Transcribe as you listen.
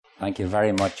Thank you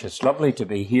very much. It's lovely to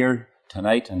be here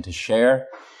tonight and to share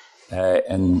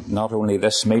in not only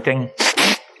this meeting,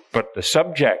 but the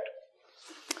subject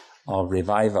of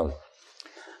revival.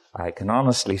 I can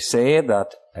honestly say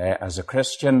that as a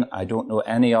Christian, I don't know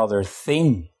any other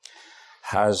theme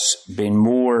has been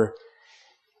more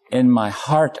in my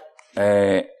heart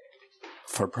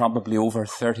for probably over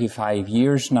 35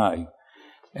 years now.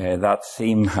 That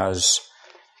theme has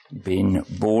been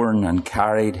born and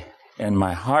carried in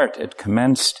my heart. It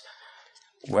commenced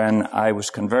when I was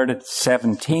converted at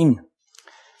 17,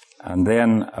 and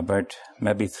then about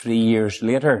maybe 3 years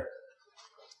later,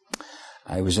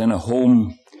 I was in a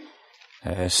home.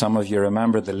 Some of you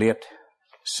remember the late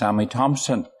Sammy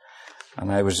Thompson,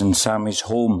 and I was in Sammy's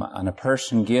home, and a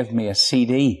person gave me a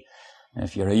CD.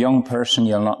 If you're a young person,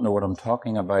 you'll not know what I'm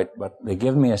talking about, but they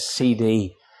gave me a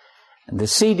CD, and the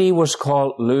CD was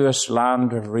called Lewis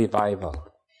Land of Revival.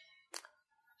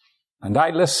 And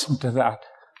I listened to that,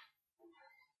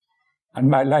 and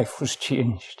my life was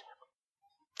changed.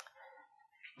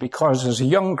 Because as a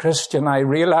young Christian, I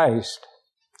realized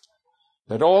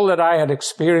that all that I had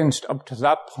experienced up to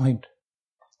that point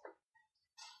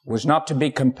was not to be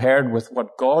compared with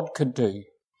what God could do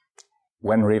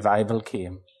when revival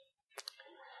came.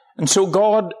 And so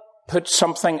God put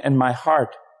something in my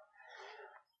heart,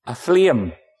 a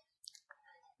flame,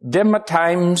 dim at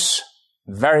times,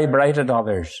 very bright at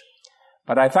others.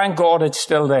 But I thank God it's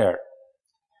still there.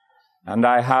 And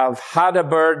I have had a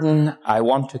burden. I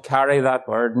want to carry that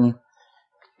burden.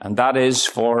 And that is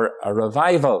for a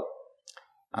revival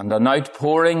and an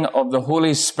outpouring of the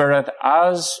Holy Spirit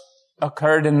as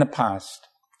occurred in the past.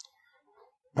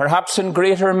 Perhaps in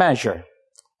greater measure,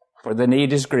 for the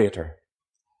need is greater.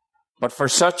 But for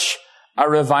such a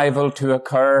revival to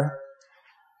occur,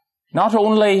 not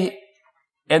only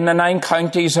in the 9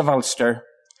 counties of Ulster,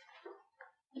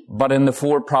 but in the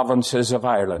 4 provinces of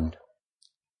Ireland.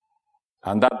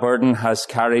 And that burden has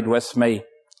carried with me,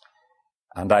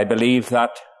 and I believe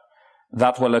that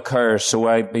that will occur. So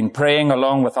I've been praying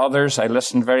along with others. I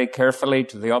listened very carefully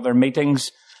to the other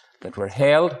meetings that were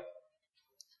held.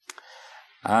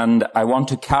 And I want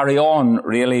to carry on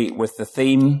really with the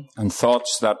theme and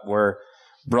thoughts that were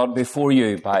brought before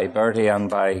you by Bertie and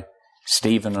by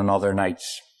Stephen on other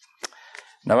nights.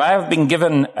 Now, I have been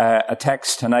given a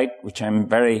text tonight, which I'm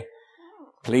very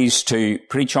pleased to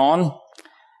preach on.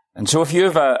 And so if you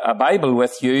have a Bible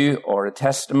with you or a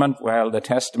Testament, well, the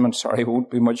Testament, won't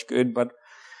be much good, but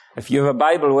if you have a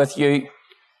Bible with you,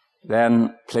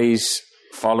 then please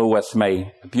follow with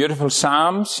me. A beautiful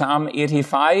Psalm, Psalm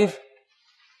 85.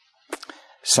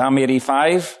 Psalm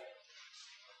 85.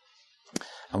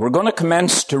 And we're going to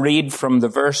commence to read from the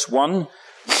verse 1.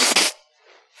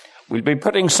 We'll be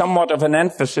putting somewhat of an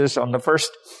emphasis on the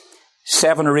first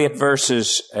 7 or 8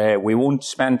 verses. We won't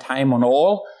spend time on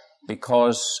all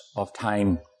because of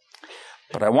time.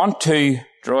 But I want to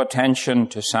draw attention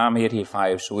to Psalm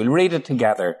 85, so we'll read it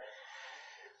together.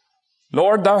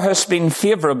 Lord, thou hast been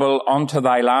favourable unto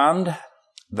thy land.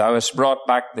 Thou hast brought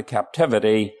back the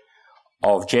captivity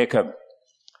of Jacob.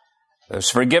 Thou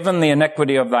hast forgiven the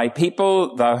iniquity of thy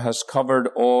people. Thou hast covered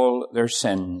all their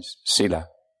sins. Selah.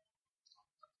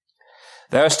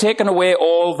 Thou hast taken away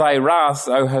all thy wrath.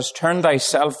 Thou hast turned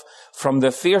thyself from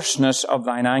the fierceness of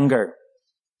thine anger.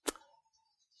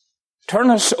 Turn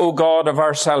us, O God of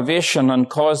our salvation, and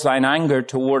cause thine anger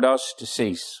toward us to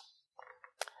cease.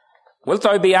 Wilt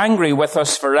thou be angry with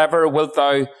us forever? Wilt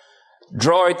thou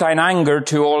draw out thine anger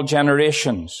to all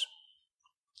generations?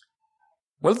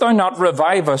 Wilt thou not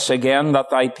revive us again, that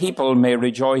thy people may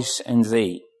rejoice in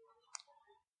thee?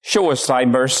 Show us thy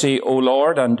mercy, O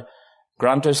Lord, and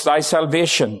grant us thy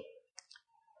salvation.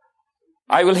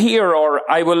 I will hear, or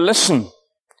I will listen,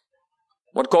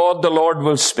 what God the Lord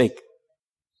will speak.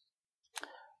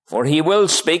 For he will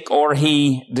speak, or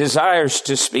he desires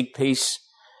to speak peace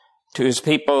to his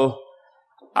people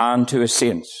and to his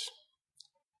saints.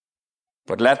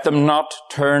 But let them not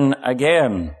turn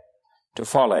again to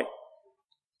folly.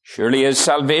 Surely his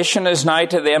salvation is nigh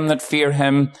to them that fear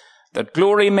him, that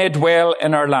glory may dwell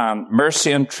in our land.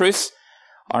 Mercy and truth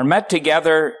are met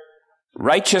together,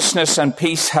 righteousness and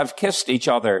peace have kissed each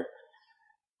other.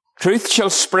 Truth shall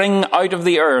spring out of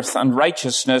the earth, and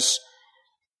righteousness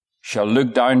shall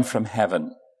look down from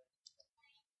heaven.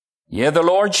 Yea, the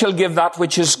Lord shall give that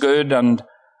which is good, and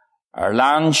our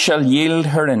land shall yield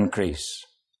her increase.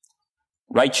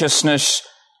 Righteousness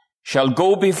shall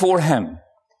go before him,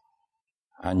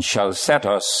 and shall set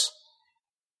us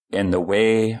in the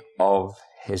way of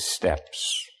his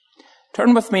steps.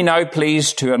 Turn with me now,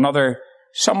 please, to another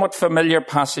somewhat familiar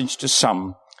passage to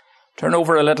some. Turn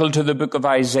over a little to the book of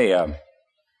Isaiah.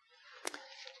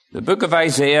 The book of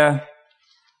Isaiah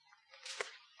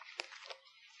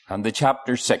and the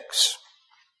chapter 6.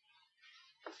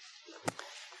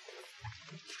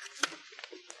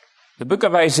 The book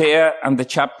of Isaiah and the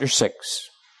chapter 6.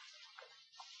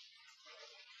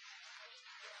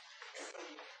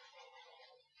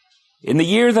 In the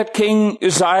year that King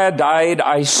Uzziah died,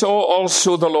 I saw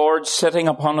also the Lord sitting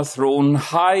upon a throne,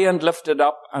 high and lifted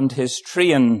up, and his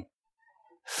train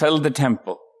filled the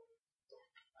temple.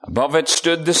 Above it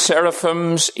stood the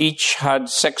seraphims, each had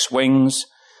 6 wings.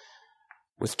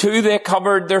 With 2 they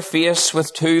covered their face,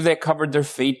 with 2 they covered their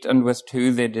feet, and with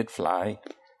 2 they did fly.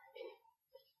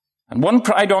 And one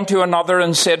cried unto another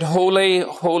and said, Holy,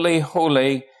 holy,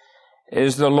 holy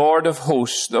is the Lord of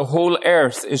hosts. The whole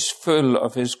earth is full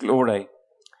of his glory.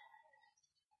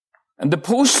 And the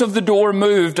posts of the door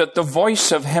moved at the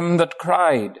voice of him that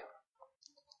cried.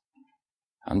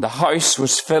 And the house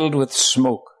was filled with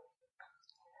smoke.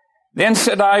 Then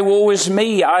said I, Woe is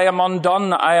me, I am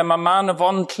undone. I am a man of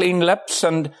unclean lips,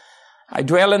 and I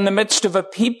dwell in the midst of a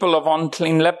people of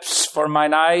unclean lips, for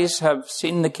mine eyes have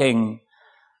seen the King,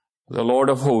 the Lord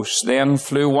of hosts. Then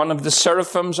flew one of the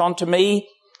seraphims unto me,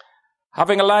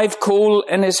 having a live coal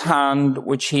in his hand,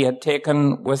 which he had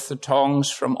taken with the tongs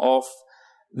from off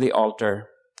the altar.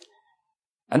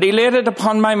 And he laid it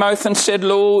upon my mouth and said,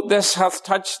 Lo, this hath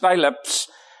touched thy lips,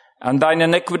 and thine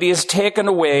iniquity is taken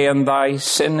away, and thy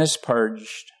sin is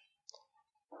purged.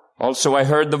 Also I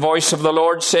heard the voice of the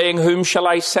Lord saying, Whom shall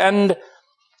I send,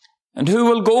 and who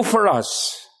will go for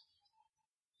us?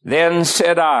 Then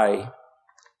said I,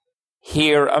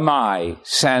 Here am I,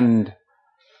 send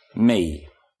me.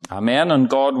 Amen. And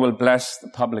God will bless the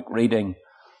public reading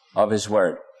of his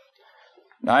word.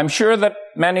 Now, I'm sure that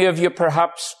many of you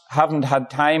perhaps haven't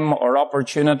had time or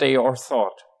opportunity or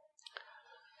thought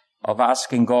of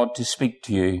asking God to speak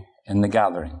to you in the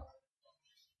gathering.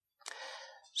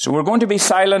 So we're going to be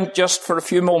silent just for a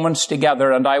few moments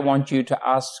together, and I want you to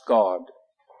ask God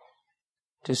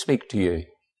to speak to you.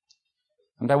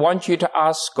 And I want you to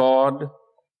ask God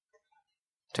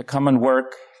to come and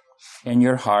work in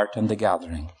your heart in the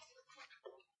gathering.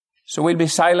 So we'll be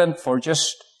silent for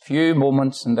just a few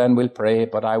moments and then we'll pray,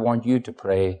 but I want you to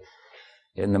pray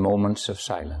in the moments of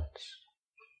silence.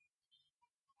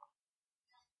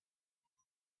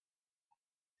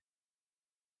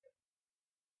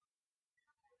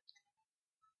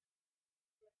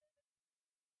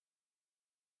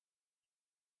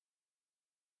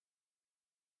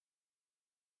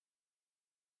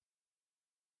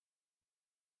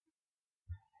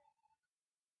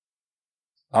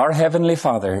 Our Heavenly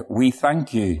Father, we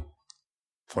thank you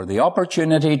for the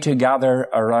opportunity to gather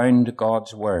around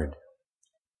God's Word.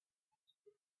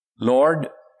 Lord,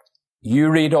 you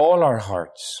read all our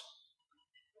hearts.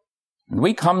 And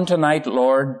we come tonight,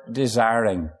 Lord,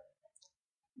 desiring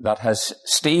that as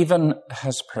Stephen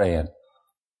has prayed,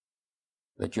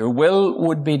 that your will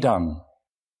would be done.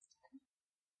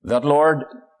 That, Lord,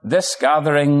 this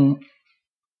gathering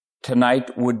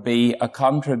tonight would be a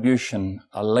contribution,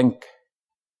 a link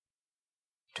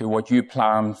to what you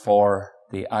plan for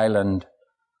the island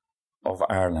of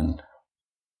Ireland.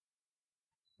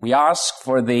 We ask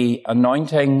for the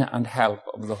anointing and help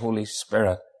of the Holy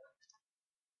Spirit.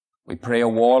 We pray a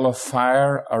wall of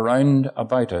fire around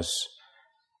about us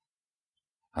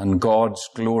and God's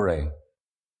glory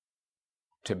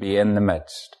to be in the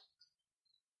midst.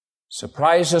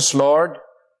 Surprise us, Lord.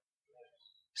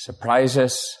 Surprise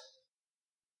us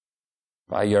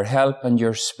by your help and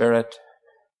your Spirit,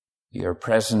 your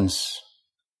presence,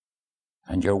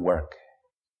 and your work.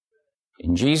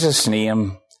 In Jesus'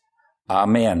 name,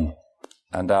 amen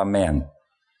and amen.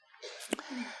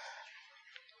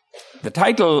 The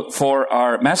title for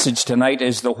our message tonight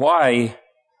is The Why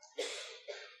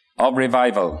of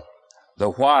Revival.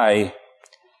 The Why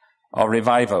of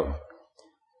Revival.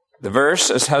 The verse,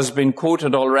 as has been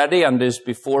quoted already and is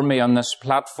before me on this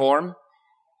platform,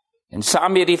 in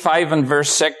Psalm 85 and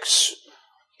verse 6,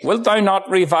 Wilt thou not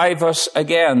revive us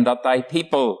again, that thy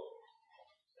people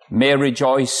may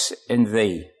rejoice in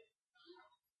thee?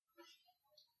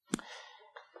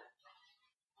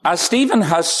 As Stephen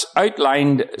has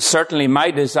outlined, certainly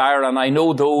my desire, and I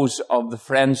know those of the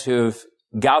friends who have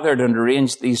gathered and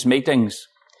arranged these meetings,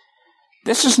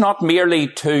 this is not merely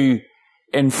to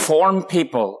inform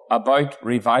people about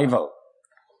revival.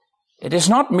 It is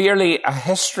not merely a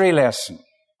history lesson,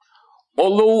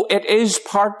 although it is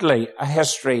partly a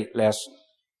history lesson.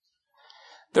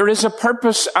 There is a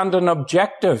purpose and an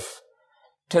objective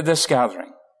to this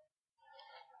gathering.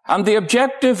 And the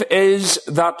objective is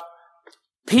that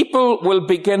people will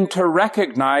begin to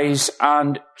recognize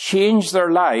and change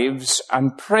their lives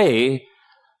and pray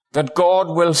that God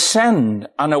will send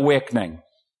an awakening,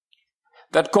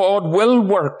 that God will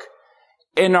work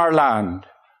in our land,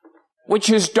 which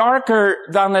is darker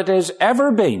than it has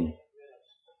ever been,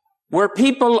 where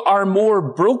people are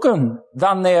more broken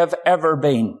than they have ever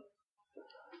been,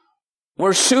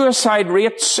 where suicide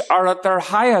rates are at their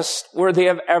highest where they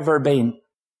have ever been.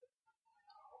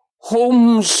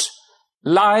 Homes,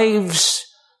 lives,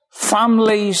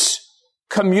 families,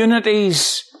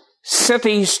 communities,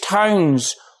 cities,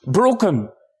 towns, broken.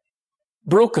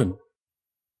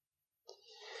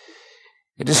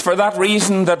 It is for that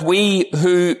reason that we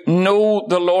who know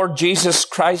the Lord Jesus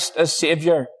Christ as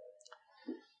Savior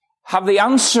have the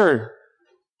answer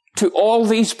to all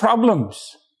these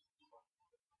problems.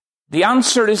 The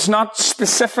answer is not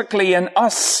specifically in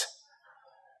us,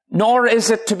 nor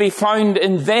is it to be found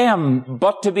in them,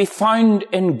 but to be found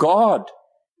in God,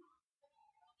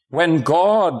 when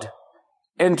God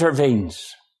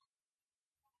intervenes.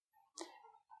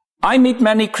 I meet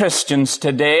many Christians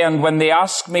today, and when they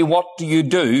ask me, what do you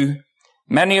do?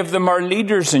 Many of them are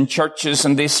leaders in churches,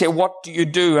 and they say, what do you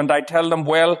do? And I tell them,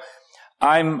 well,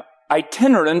 I'm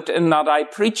itinerant in that I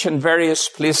preach in various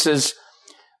places,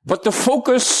 but the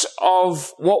focus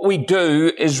of what we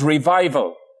do is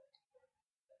revival.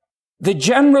 The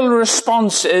general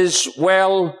response is,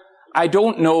 well, I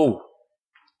don't know.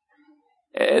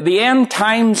 The end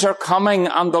times are coming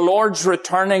and the Lord's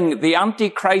returning. The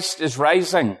Antichrist is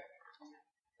rising.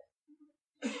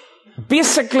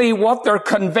 Basically, what they're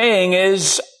conveying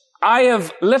is, I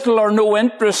have little or no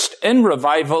interest in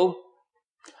revival.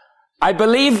 I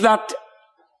believe that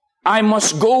I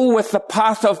must go with the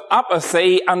path of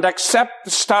apathy and accept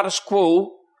the status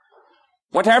quo.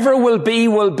 Whatever will be,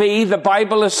 will be. The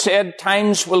Bible has said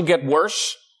times will get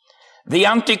worse. The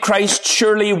Antichrist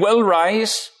surely will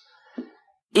rise.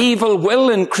 Evil will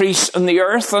increase in the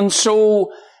earth, and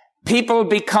so people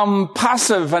become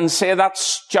passive and say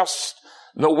that's just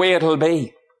the way it'll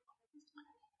be.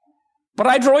 But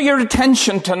I draw your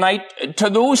attention tonight to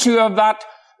those who have that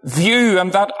view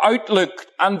and that outlook,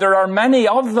 and there are many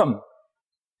of them,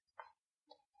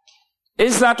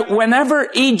 is that whenever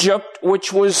Egypt,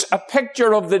 which was a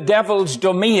picture of the devil's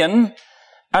domain,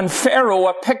 and Pharaoh,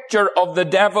 a picture of the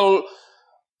devil,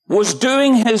 was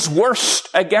doing his worst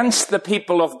against the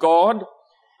people of God,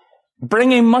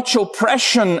 bringing much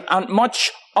oppression and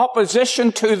much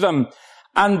opposition to them,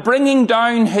 and bringing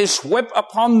down his whip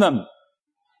upon them.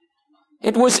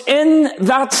 It was in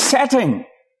that setting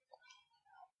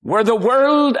where the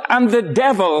world and the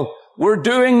devil were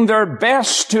doing their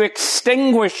best to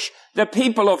extinguish the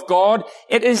people of God.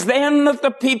 It is then that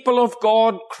the people of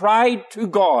God cried to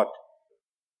God.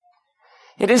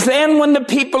 It is then when the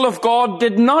people of God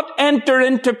did not enter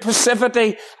into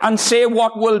passivity and say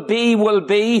what will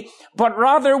be, but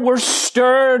rather were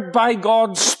stirred by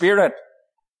God's Spirit.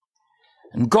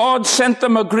 And God sent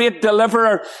them a great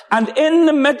deliverer. And in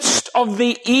the midst of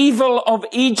the evil of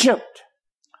Egypt,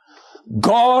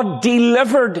 God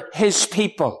delivered his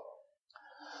people.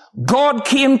 God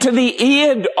came to the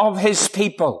aid of his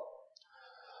people.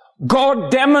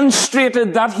 God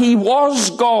demonstrated that he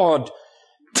was God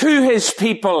to his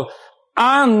people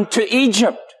and to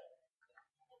Egypt.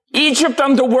 Egypt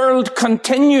and the world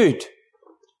continued.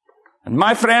 And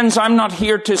my friends, I'm not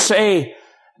here to say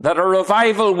that a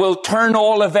revival will turn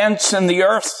all events in the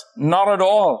earth. Not at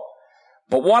all.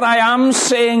 But what I am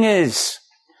saying is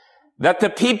that the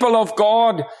people of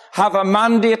God have a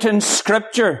mandate in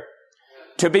Scripture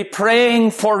to be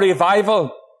praying for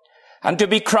revival and to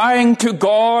be crying to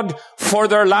God for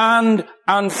their land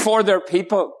and for their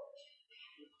people.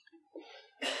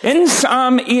 In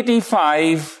Psalm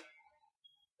 85,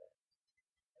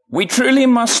 we truly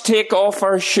must take off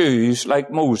our shoes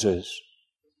like Moses,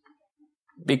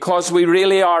 because we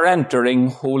really are entering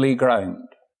holy ground.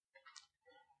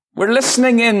 We're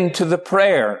listening in to the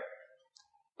prayer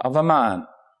of a man.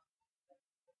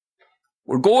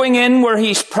 We're going in where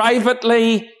he's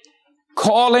privately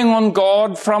calling on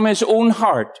God from his own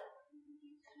heart.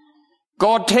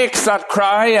 God takes that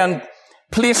cry and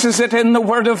places it in the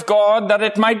Word of God that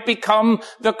it might become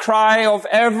the cry of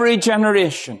every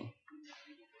generation.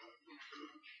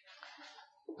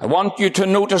 I want you to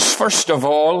notice, first of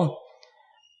all,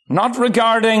 not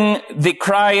regarding the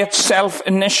cry itself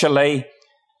initially,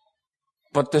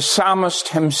 but the psalmist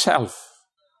himself.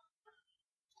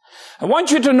 I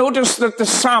want you to notice that the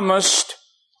psalmist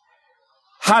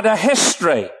had a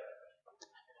history,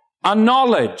 a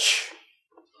knowledge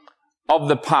of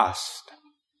the past.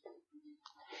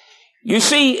 You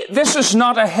see, this is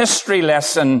not a history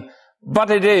lesson, but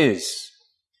it is.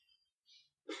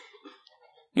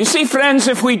 You see, friends,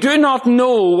 if we do not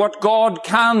know what God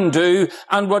can do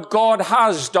and what God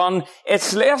has done,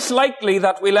 it's less likely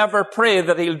that we'll ever pray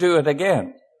that He'll do it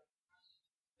again.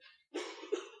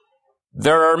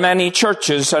 There are many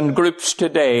churches and groups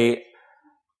today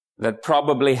that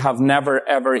probably have never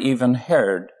ever even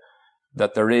heard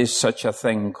that there is such a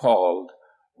thing called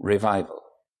revival.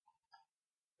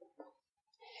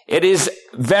 It is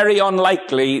very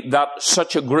unlikely that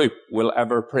such a group will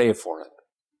ever pray for it.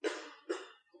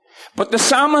 But the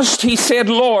psalmist, he said,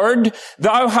 Lord,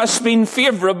 thou hast been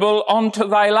favorable unto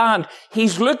thy land.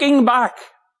 He's looking back.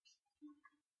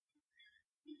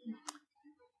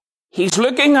 He's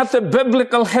looking at the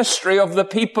biblical history of the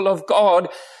people of God.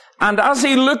 And as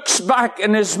he looks back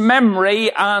in his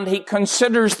memory and he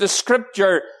considers the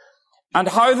scripture and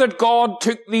how that God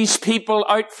took these people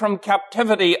out from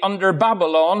captivity under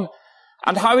Babylon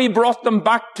and how he brought them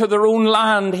back to their own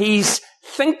land, he's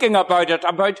thinking about it,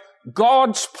 about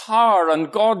God's power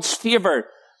and God's favor.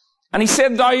 And he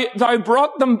said, thou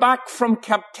brought them back from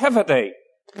captivity.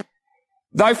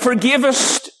 Thou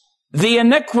forgavest the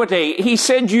iniquity. He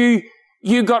said, you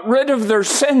got rid of their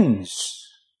sins.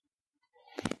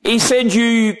 He said,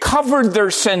 you covered their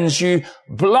sins. You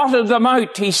blotted them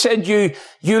out. He said,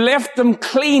 you left them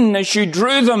clean as you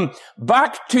drew them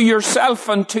back to yourself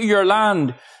and to your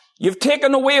land. You've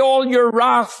taken away all your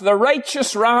wrath, the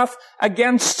righteous wrath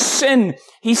against sin.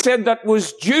 He said that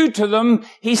was due to them.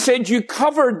 He said you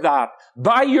covered that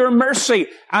by your mercy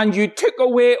and you took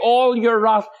away all your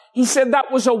wrath. He said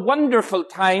that was a wonderful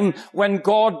time when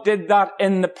God did that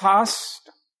in the past.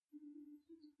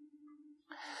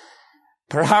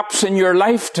 Perhaps in your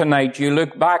life tonight you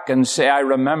look back and say, I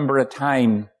remember a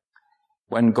time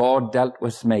when God dealt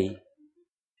with me.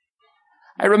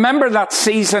 I remember that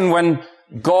season when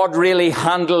God really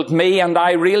handled me and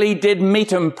I really did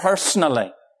meet Him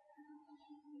personally.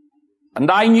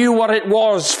 And I knew what it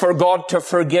was for God to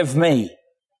forgive me.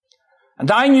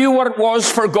 And I knew what it was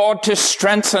for God to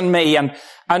strengthen me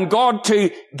and God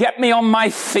to get me on my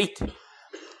feet.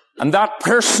 And that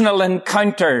personal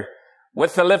encounter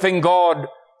with the living God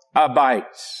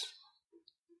abides.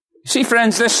 See,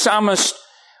 friends, this psalmist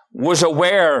was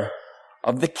aware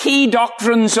of the key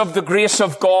doctrines of the grace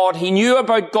of God. He knew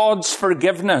about God's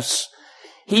forgiveness.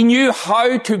 He knew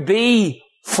how to be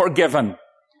forgiven.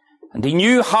 And he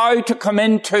knew how to come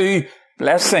into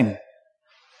blessing.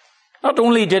 Not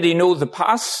only did he know the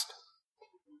past,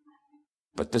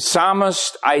 but the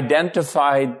psalmist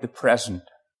identified the present.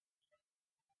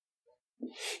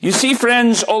 You see,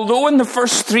 friends, although in the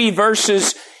first 3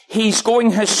 verses he's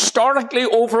going historically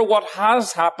over what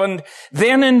has happened,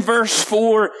 then in verse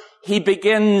 4 he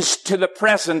begins to the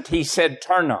present. He said,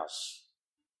 turn us.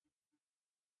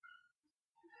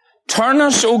 Turn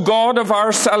us, O God of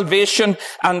our salvation,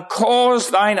 and cause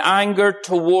thine anger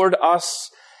toward us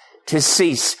to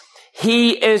cease.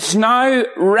 He is now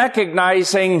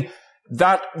recognizing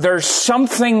that there's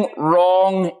something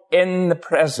wrong in the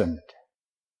present.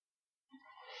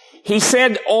 He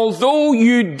said, although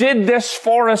you did this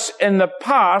for us in the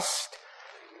past,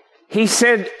 he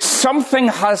said, something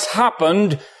has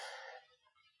happened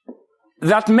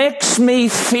that makes me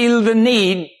feel the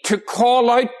need to call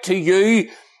out to you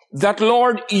that,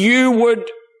 Lord, you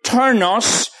would turn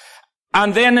us.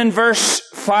 And then in verse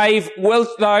 5, wilt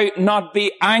thou not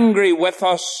be angry with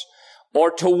us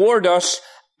or toward us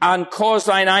and cause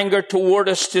thine anger toward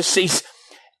us to cease?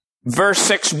 Verse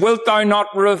 6, wilt thou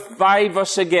not revive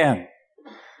us again,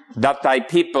 that thy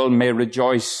people may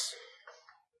rejoice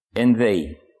in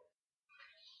thee?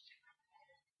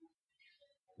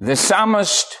 The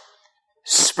psalmist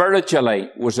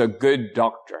spiritually was a good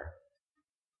doctor.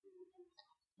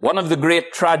 One of the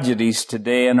great tragedies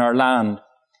today in our land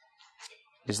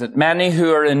is that many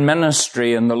who are in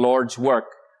ministry in the Lord's work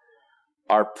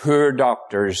are poor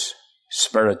doctors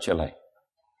spiritually.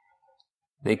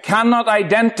 They cannot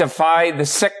identify the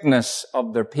sickness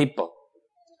of their people.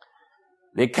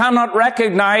 They cannot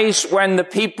recognize when the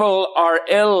people are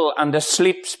ill and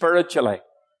asleep spiritually.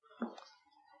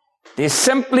 They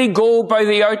simply go by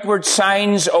the outward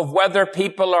signs of whether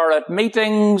people are at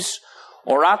meetings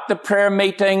or at the prayer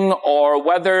meeting or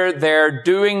whether they're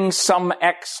doing some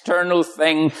external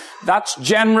thing. That's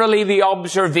generally the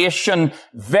observation.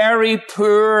 Very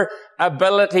poor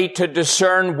ability to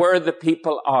discern where the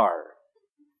people are.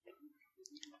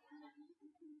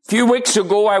 A few weeks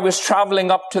ago, I was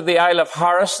traveling up to the Isle of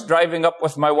Harris, driving up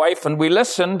with my wife, and we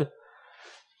listened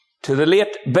to the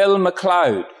late Bill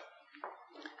MacLeod.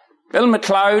 Bill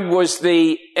MacLeod was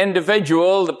the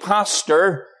individual, the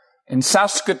pastor in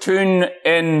Saskatoon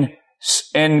in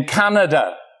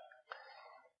Canada.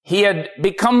 He had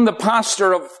become the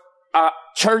pastor of a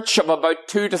church of about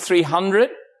 200 to 300.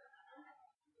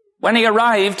 When he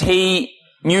arrived, he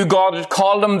knew God had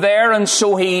called him there, and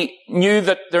so he knew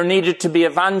that there needed to be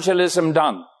evangelism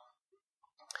done.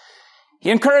 He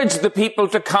encouraged the people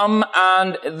to come,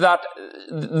 and that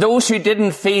those who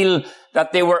didn't feel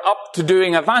that they were up to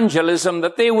doing evangelism,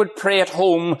 that they would pray at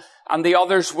home and the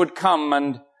others would come,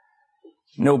 and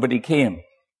nobody came.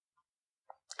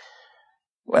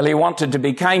 Well, he wanted to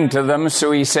be kind to them,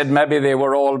 so he said maybe they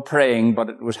were all praying, but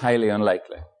it was highly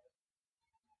unlikely.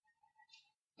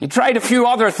 He tried a few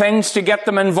other things to get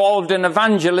them involved in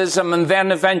evangelism, and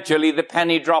then eventually the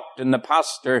penny dropped in the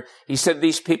pastor. He said,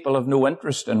 these people have no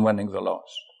interest in winning the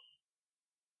lost.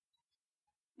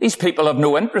 These people have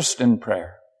no interest in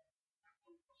prayer.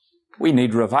 We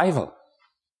need revival.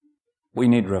 We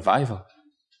need revival.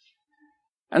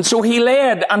 And so he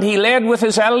led with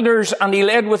his elders, and he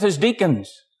led with his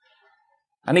deacons.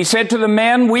 And he said to the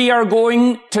men, we are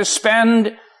going to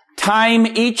spend time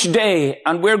each day,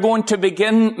 and we're going to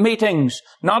begin meetings.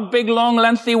 Not big, long,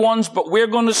 lengthy ones, but we're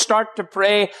going to start to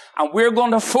pray, and we're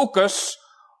going to focus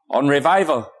on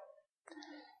revival.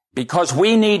 Because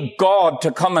we need God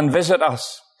to come and visit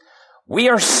us. We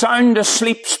are sound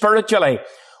asleep spiritually.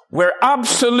 We're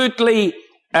absolutely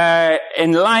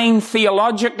in line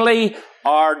theologically.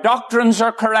 Our doctrines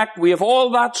are correct. We have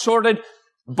all that sorted.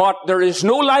 But there is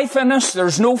no life in us.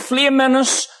 There's no flame in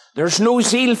us. There's no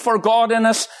zeal for God in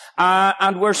us.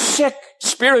 And we're sick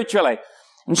spiritually.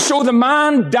 And so the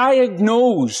man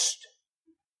diagnosed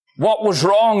what was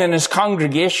wrong in his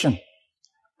congregation.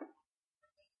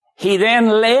 He then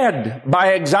led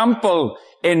by example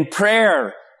in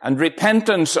prayer and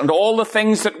repentance and all the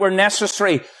things that were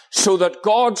necessary so that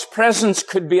God's presence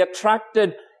could be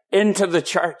attracted into the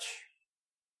church.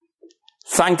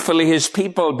 Thankfully, his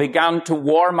people began to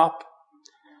warm up.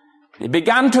 They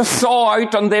began to thaw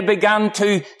out, and they began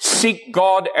to seek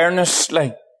God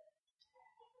earnestly.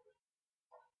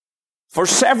 For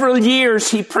several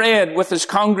years, he prayed with his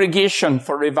congregation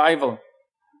for revival.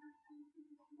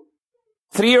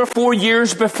 3 or 4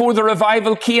 years before the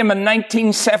revival came in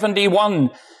 1971,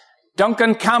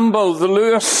 Duncan Campbell, the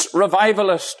Lewis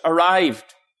revivalist, arrived.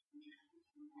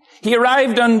 He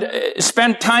arrived and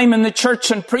spent time in the church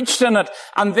and preached in it,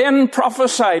 and then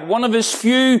prophesied, one of his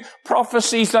few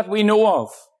prophecies that we know of.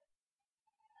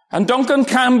 And Duncan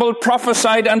Campbell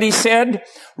prophesied, and he said,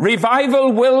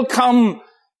 revival will come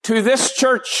to this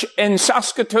church in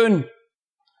Saskatoon,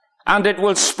 and it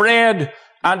will spread,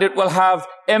 and it will have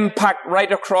impact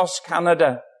right across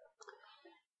Canada.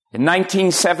 In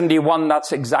 1971,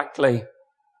 that's exactly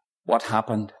what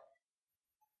happened.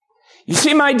 You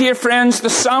see, my dear friends, the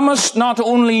psalmist not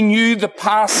only knew the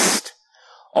past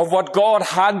of what God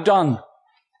had done,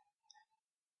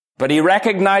 but he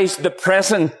recognized the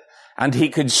present, and he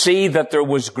could see that there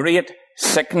was great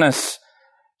sickness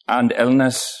and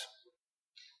illness.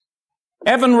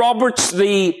 Evan Roberts,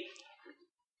 the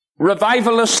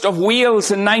revivalist of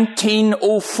Wales in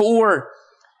 1904,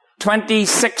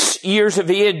 26 years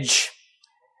of age,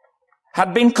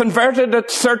 had been converted at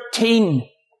 13.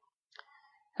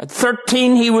 At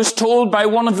 13, he was told by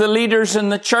one of the leaders in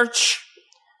the church,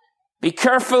 be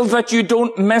careful that you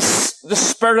don't miss the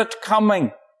Spirit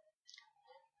coming.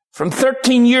 From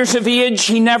 13 years of age,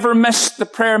 he never missed the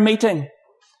prayer meeting.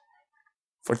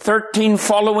 For 13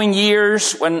 following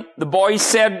years, when the boys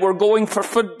said, we're going for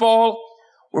football,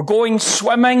 we're going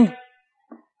swimming,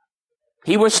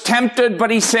 he was tempted,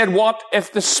 but he said, what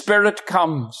if the Spirit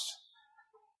comes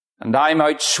and I'm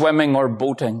out swimming or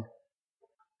boating?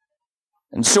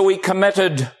 And so he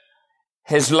committed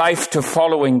his life to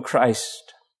following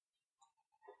Christ.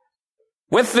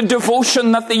 With the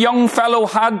devotion that the young fellow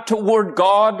had toward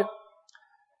God,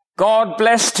 God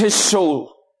blessed his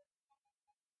soul.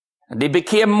 And he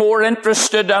became more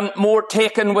interested and more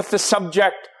taken with the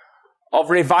subject of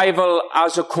revival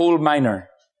as a coal miner.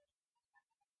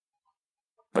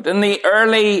 But in the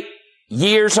early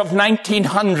years of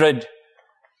 1900,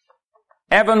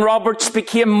 Evan Roberts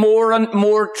became more and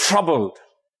more troubled.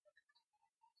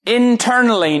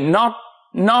 Internally,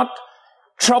 not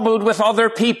troubled with other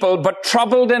people, but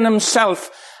troubled in himself.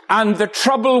 And the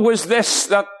trouble was this,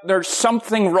 that there's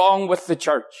something wrong with the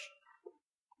church.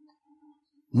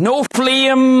 No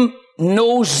flame,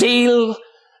 no zeal,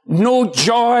 no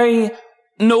joy,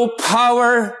 no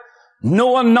power,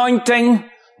 no anointing,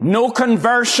 no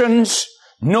conversions,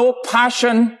 no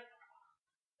passion.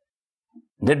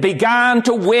 It began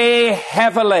to weigh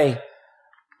heavily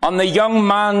on the young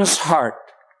man's heart.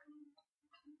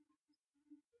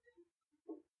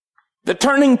 The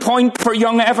turning point for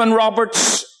young Evan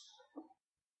Roberts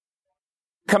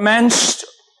commenced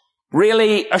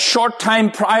really a short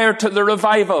time prior to the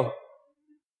revival.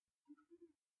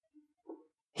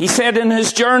 He said in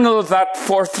his journal that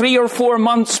for 3 or 4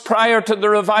 months prior to the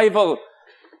revival,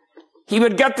 he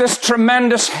would get this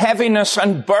tremendous heaviness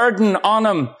and burden on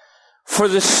him for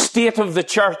the state of the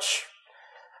church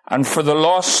and for the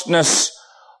lostness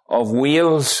of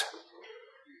Wales.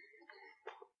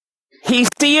 He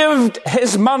saved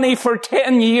his money for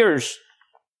 10 years.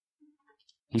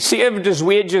 He saved his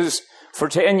wages for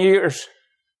 10 years.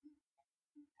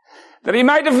 That he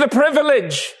might have the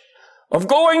privilege of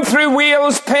going through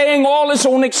Wales, paying all his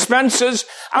own expenses,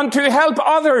 and to help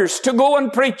others to go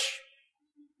and preach.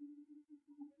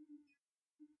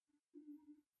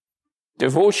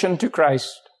 Devotion to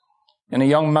Christ in a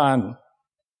young man.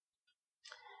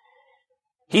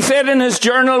 He said in his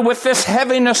journal, with this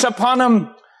heaviness upon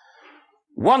him,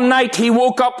 one night he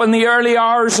woke up in the early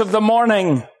hours of the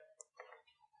morning,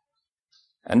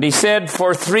 and he said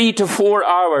for 3 to 4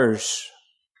 hours,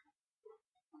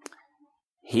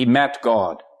 he met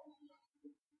God.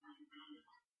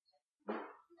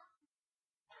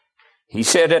 He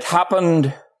said it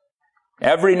happened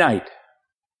every night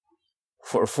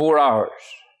for 4 hours.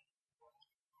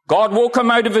 God woke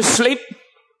him out of his sleep.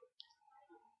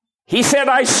 He said,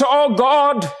 I saw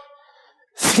God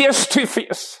face to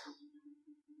face.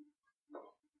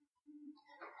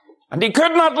 And he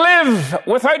could not live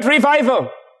without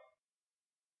revival.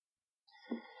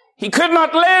 He could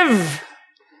not live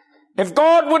if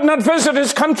God would not visit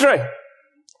his country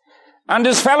and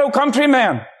his fellow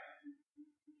countrymen.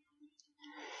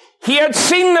 He had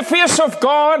seen the face of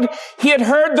God, he had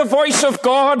heard the voice of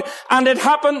God, and it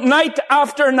happened night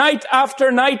after night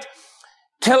after night,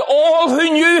 till all who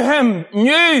knew him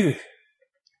knew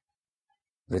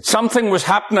that something was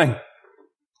happening.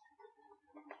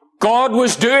 God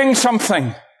was doing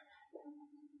something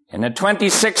in a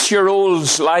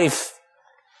 26-year-old's life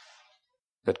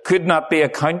that could not be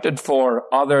accounted for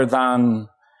other than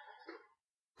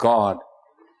God.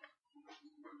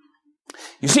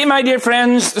 You see, my dear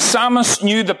friends, the psalmist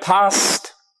knew the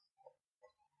past.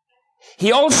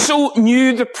 He also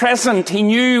knew the present. He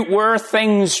knew where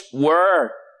things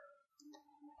were.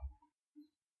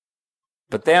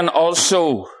 But then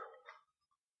also,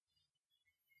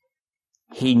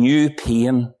 he knew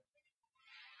pain.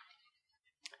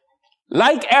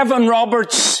 Like Evan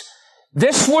Roberts,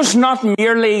 this was not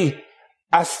merely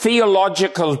a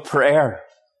theological prayer.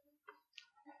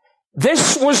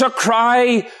 This was a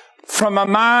cry from a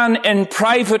man in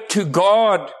private to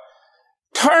God.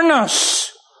 Turn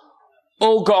us,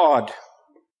 O God.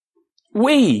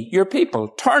 We, your people,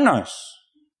 turn us.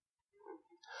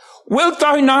 Wilt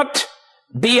thou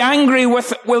be angry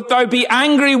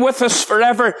with us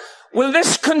forever? Will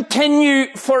this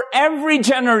continue for every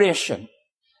generation?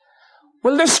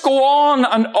 Will this go on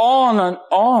and on and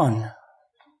on?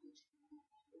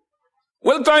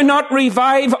 Wilt thou not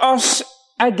revive us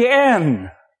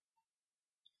again?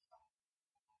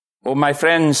 Oh, my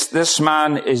friends, this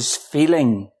man is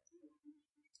feeling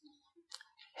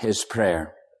his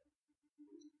prayer.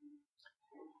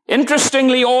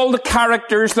 Interestingly, all the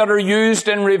characters that are used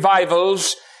in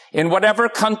revivals, in whatever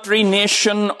country,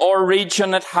 nation, or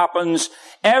region it happens,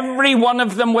 every one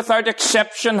of them without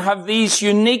exception have these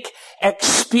unique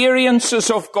experiences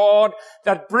of God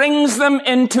that brings them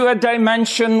into a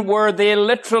dimension where they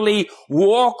literally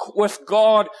walk with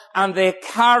God and they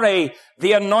carry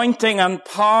the anointing and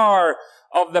power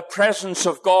of the presence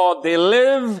of God. They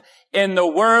live in the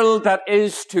world that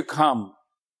is to come.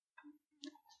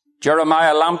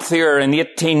 Jeremiah Lampthier in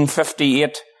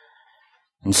 1858,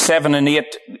 in 7 and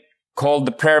 8, called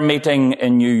the prayer meeting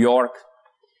in New York.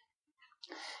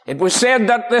 It was said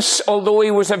that this, although he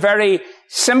was a very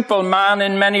simple man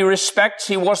in many respects,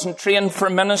 he wasn't trained for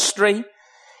ministry.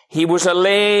 He was a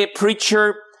lay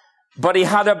preacher, but he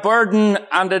had a burden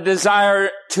and a desire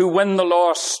to win the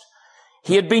lost.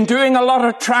 He had been doing a lot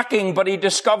of tracking, but he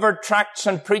discovered tracts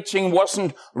and preaching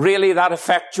wasn't really that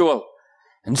effectual.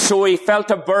 And so he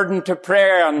felt a burden to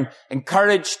prayer and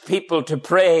encouraged people to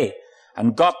pray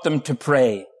and got them to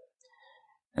pray.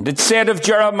 And it said of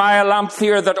Jeremiah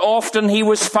Lampthier that often he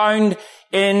was found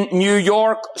in New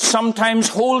York, sometimes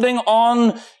holding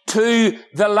on to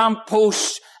the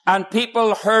lamppost, and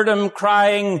people heard him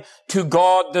crying to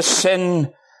God, the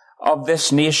sin of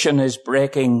this nation is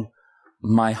breaking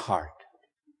my heart.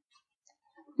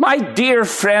 My dear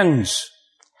friends,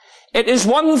 it is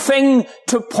one thing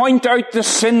to point out the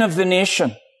sin of the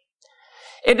nation.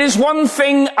 It is one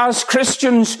thing as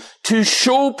Christians to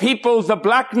show people the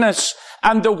blackness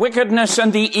and the wickedness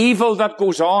and the evil that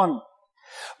goes on.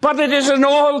 But it is an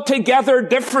altogether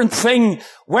different thing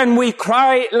when we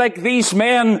cry like these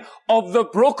men of the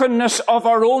brokenness of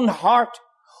our own heart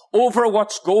over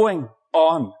what's going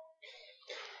on.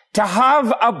 To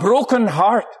have a broken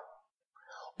heart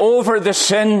over the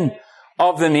sin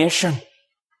of the nation.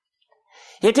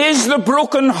 It is the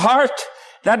broken heart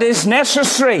that is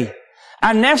necessary,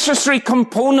 a necessary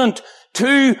component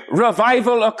to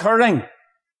revival occurring.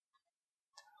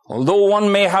 Although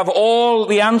one may have all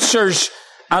the answers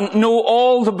and know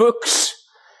all the books,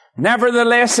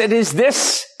 nevertheless it is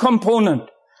this component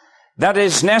that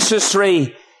is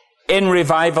necessary in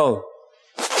revival.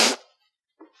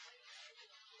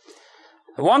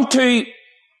 I want to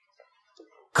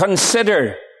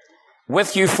consider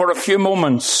with you for a few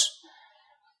moments.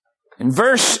 In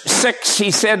verse 6,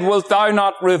 he said, "Wilt thou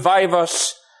not revive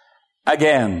us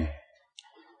again?"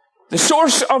 The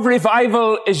source of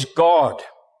revival is God.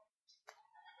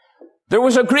 There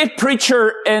was a great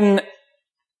preacher in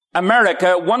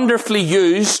America, wonderfully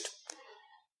used,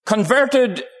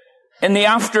 converted in the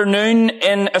afternoon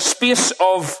in a space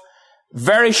of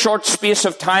very short space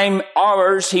of time,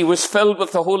 hours. He was filled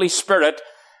with the Holy Spirit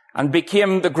and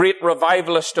became the great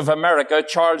revivalist of America,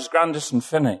 Charles Grandison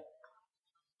Finney.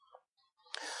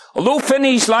 Although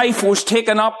Finney's life was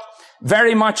taken up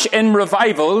very much in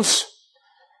revivals,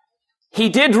 he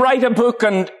did write a book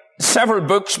and several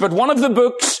books, but one of the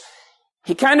books,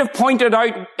 he kind of pointed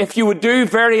out if you would do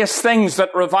various things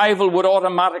that revival would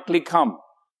automatically come.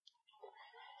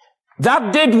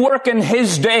 That did work in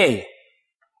his day.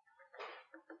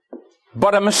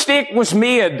 But a mistake was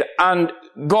made, and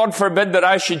God forbid that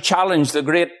I should challenge the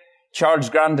great Charles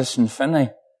Grandison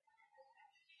Finney.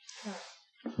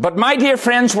 But my dear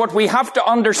friends, what we have to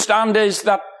understand is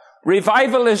that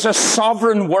revival is a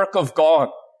sovereign work of God.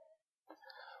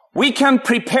 We can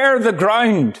prepare the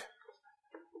ground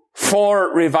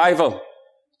for revival.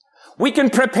 We can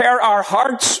prepare our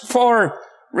hearts for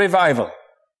revival.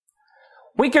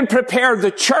 We can prepare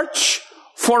the church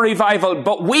for revival,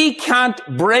 but we can't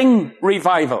bring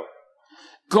revival.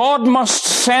 God must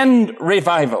send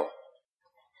revival.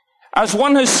 As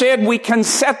one has said, we can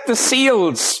set the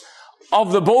sails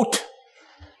of the boat,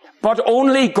 but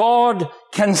only God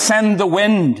can send the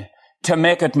wind to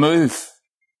make it move.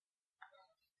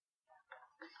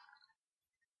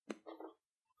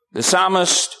 The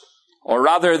psalmist, or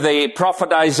rather the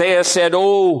prophet Isaiah said,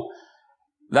 "Oh,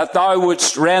 that thou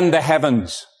wouldst rend the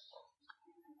heavens,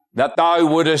 that thou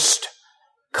wouldest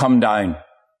come down."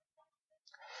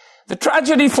 The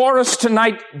tragedy for us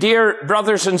tonight, dear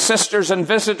brothers and sisters and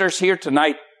visitors here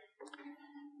tonight,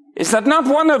 is that not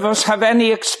one of us have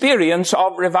any experience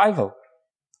of revival.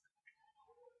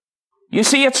 You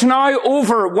see, it's now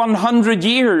over 100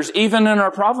 years, even in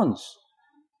our province,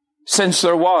 since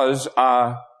there was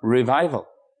a revival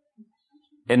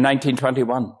in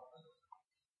 1921.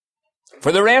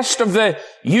 For the rest of the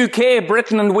UK,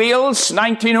 Britain and Wales,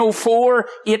 1904,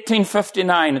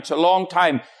 1859. It's a long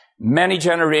time. Many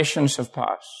generations have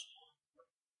passed.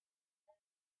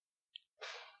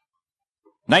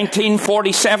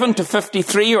 1947 to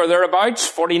 53 or thereabouts,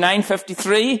 49,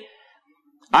 53,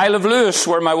 Isle of Lewis,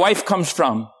 where my wife comes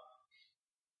from.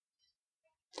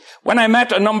 When I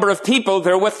met a number of people,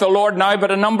 they're with the Lord now,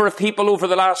 but a number of people over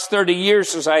the last 30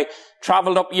 years as I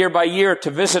traveled up year by year to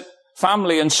visit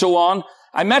family and so on,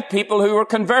 I met people who were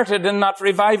converted in that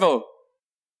revival.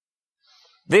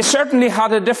 They certainly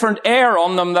had a different air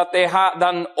on them that they had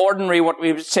than ordinary, what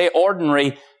we would say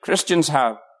ordinary Christians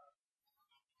have.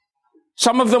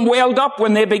 Some of them wailed up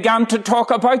when they began to talk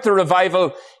about the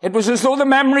revival. It was as though the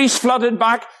memories flooded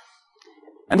back.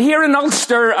 And here in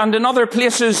Ulster and in other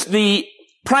places, the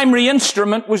primary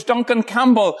instrument was Duncan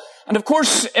Campbell. And of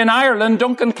course, in Ireland,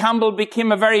 Duncan Campbell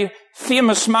became a very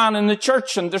famous man in the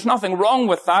church, and there's nothing wrong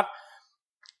with that.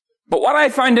 But what I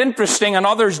found interesting, and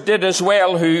others did as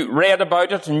well who read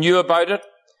about it and knew about it,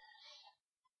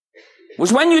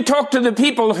 was when you talked to the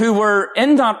people who were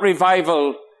in that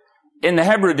revival in the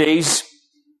Hebrides,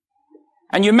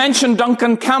 and you mentioned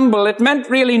Duncan Campbell, it meant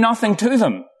really nothing to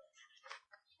them.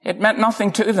 It meant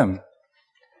nothing to them.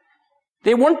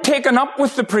 They weren't taken up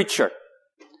with the preacher.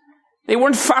 They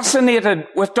weren't fascinated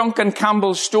with Duncan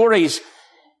Campbell's stories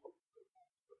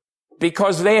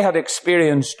because they had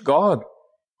experienced God.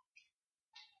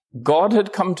 God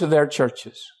had come to their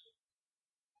churches.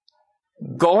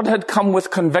 God had come with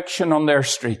conviction on their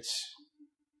streets.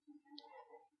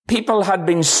 People had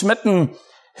been smitten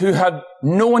who had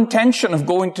no intention of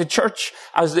going to church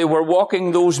as they were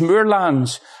walking those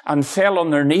moorlands and fell on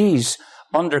their knees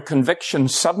under conviction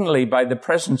suddenly by the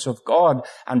presence of God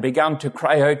and began to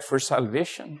cry out for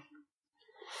salvation.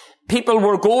 People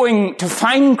were going to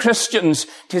find Christians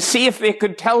to see if they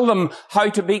could tell them how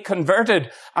to be converted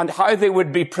and how they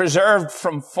would be preserved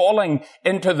from falling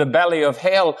into the belly of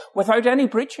hell without any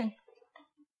preaching.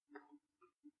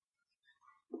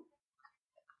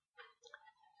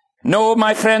 No,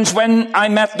 my friends, when I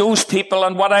met those people,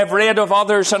 and what I've read of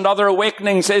others and other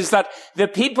awakenings, is that the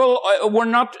people were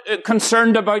not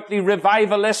concerned about the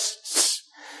revivalists,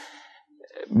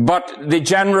 but the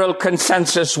general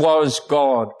consensus was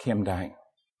God came down.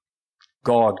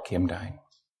 God came down.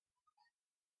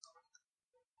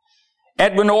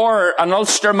 Edwin Orr, an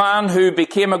Ulster man who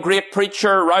became a great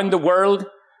preacher around the world,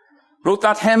 wrote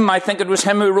that hymn. I think it was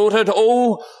him who wrote it.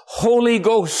 "Oh, Holy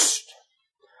Ghost,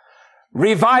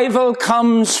 revival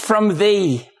comes from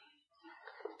thee.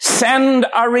 Send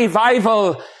a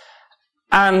revival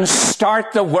and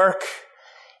start the work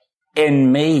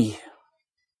in me."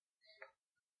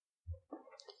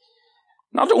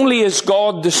 Not only is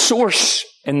God the source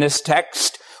in this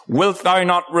text, "Wilt thou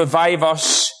not revive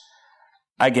us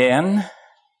again?"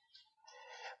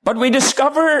 but we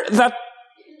discover that,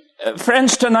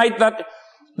 friends, tonight, that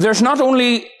there's not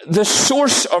only the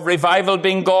source of revival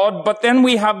being God, but then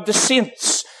we have the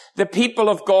saints, the people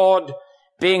of God,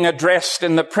 being addressed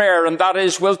in the prayer, and that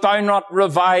is, "Wilt thou not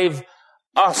revive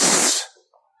us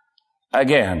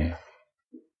again?"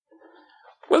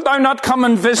 Wilt thou not come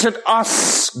and visit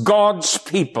us, God's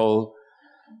people,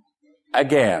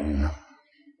 again?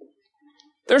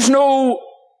 There's no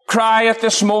cry at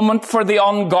this moment for the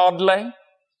ungodly.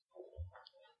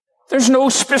 There's no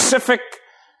specific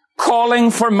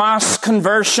calling for mass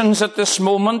conversions at this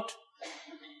moment,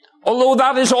 although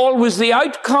that is always the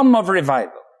outcome of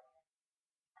revival.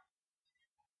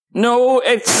 No,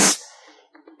 it's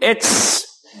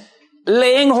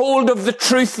laying hold of the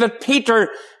truth that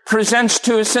Peter presents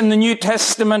to us in the New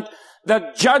Testament,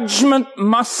 that judgment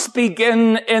must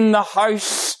begin in the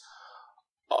house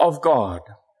of God.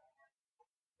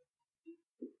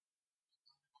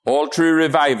 All true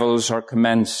revivals are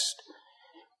commenced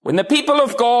when the people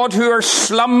of God who are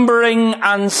slumbering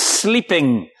and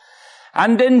sleeping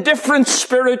and indifferent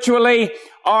spiritually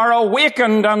are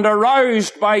awakened and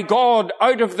aroused by God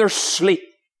out of their sleep.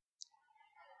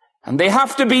 And they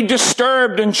have to be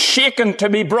disturbed and shaken to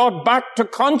be brought back to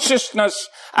consciousness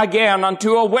again and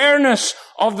to awareness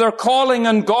of their calling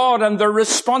in God and their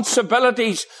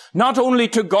responsibilities, not only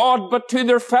to God, but to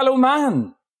their fellow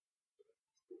man.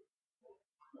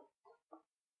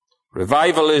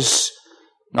 Revival is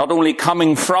not only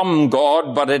coming from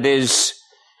God, but it is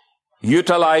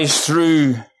utilized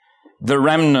through the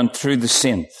remnant, through the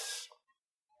saints.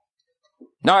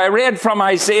 Now, I read from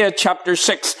Isaiah chapter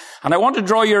 6, and I want to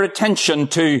draw your attention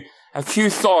to a few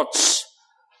thoughts,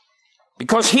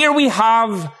 because here we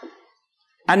have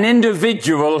an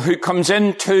individual who comes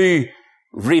into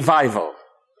revival.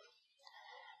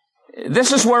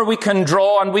 This is where we can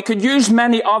draw, and we could use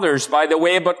many others, by the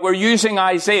way, but we're using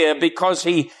Isaiah because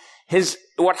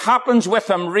what happens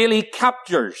with him really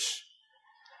captures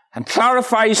and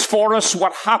clarifies for us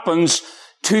what happens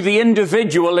to the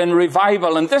individual in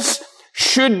revival. And this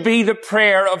should be the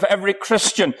prayer of every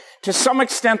Christian, to some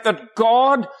extent, that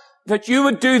God, that you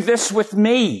would do this with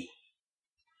me.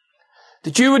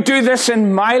 That you would do this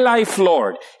in my life,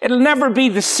 Lord. It'll never be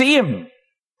the same.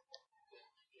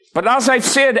 But as I've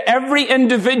said, every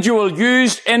individual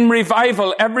used in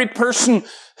revival, every person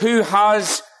who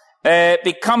has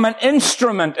become an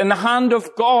instrument in the hand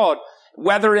of God,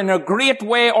 whether in a great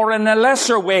way or in a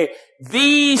lesser way,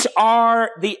 these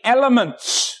are the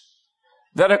elements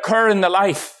that occur in the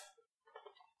life.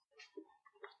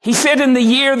 He said in the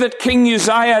year that King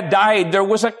Uzziah died, there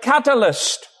was a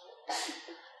catalyst.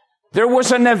 There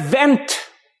was an event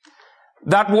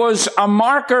that was a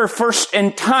marker first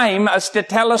in time as to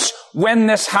tell us when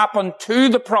this happened to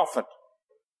the prophet.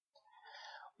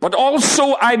 But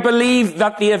also I believe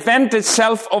that the event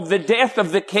itself of the death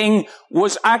of the king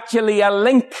was actually a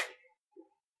link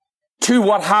to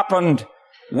what happened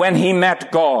when he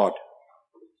met God.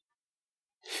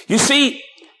 You see,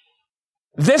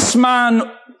 this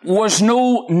man was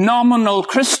no nominal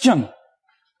Christian.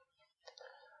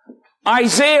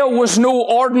 Isaiah was no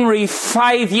ordinary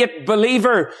 5-yet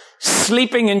believer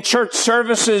sleeping in church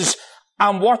services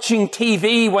and watching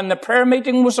TV when the prayer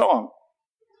meeting was on.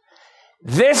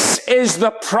 This is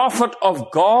the prophet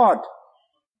of God.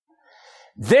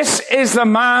 This is the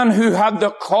man who had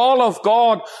the call of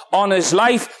God on his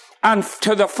life, and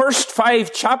to the first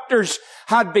 5 chapters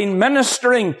had been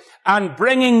ministering and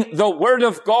bringing the word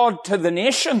of God to the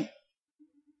nation.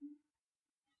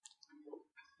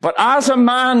 But as a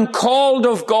man called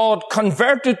of God,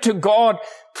 converted to God,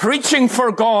 preaching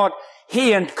for God,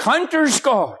 he encounters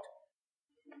God.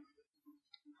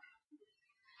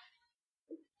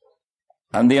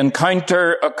 And the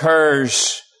encounter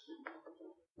occurs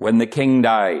when the king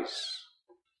dies.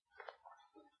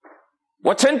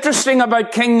 What's interesting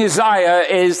about King Uzziah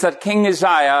is that King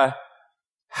Uzziah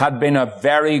had been a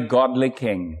very godly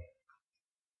king.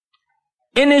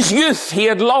 In his youth, he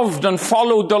had loved and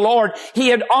followed the Lord. He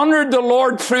had honored the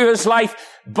Lord through his life,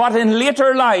 but in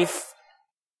later life,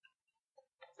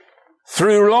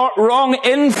 through wrong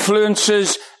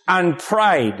influences and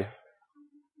pride,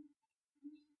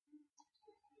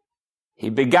 he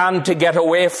began to get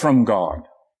away from God.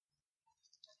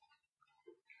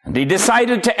 And he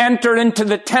decided to enter into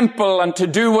the temple and to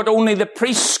do what only the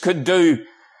priests could do.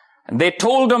 And they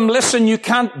told him, listen, you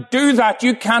can't do that.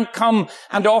 You can't come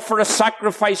and offer a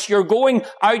sacrifice. You're going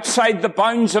outside the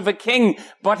bounds of a king.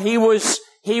 But he was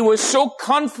so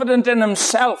confident in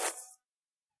himself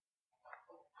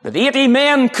that 80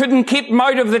 men couldn't keep him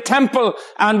out of the temple.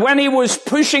 And when he was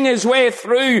pushing his way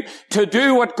through to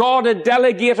do what God had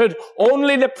delegated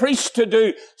only the priest to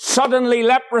do, suddenly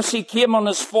leprosy came on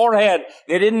his forehead.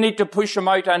 They didn't need to push him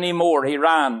out anymore. He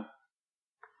ran.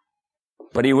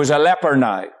 But he was a leper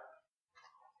now.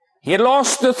 He had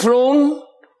lost the throne.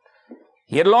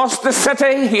 He had lost the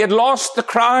city. He had lost the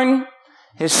crown.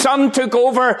 His son took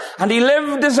over and he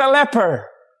lived as a leper.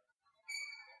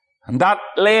 And that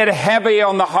laid heavy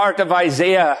on the heart of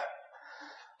Isaiah.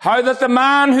 How that the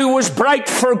man who was bright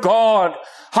for God,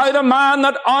 how the man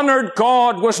that honored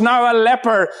God was now a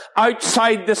leper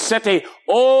outside the city.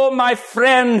 Oh, my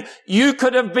friend, you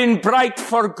could have been bright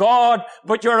for God,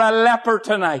 but you're a leper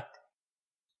tonight.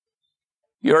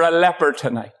 You're a leper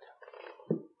tonight.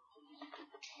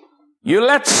 You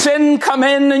let sin come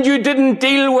in and you didn't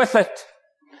deal with it.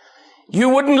 You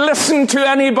wouldn't listen to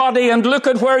anybody, and look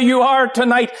at where you are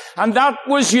tonight. And that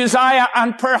was Uzziah.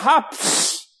 And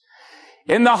perhaps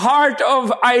in the heart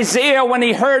of Isaiah, when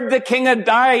he heard the king had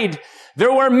died,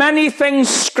 there were many things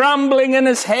scrambling in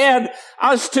his head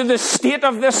as to the state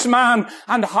of this man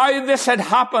and how this had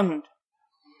happened.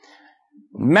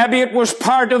 Maybe it was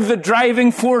part of the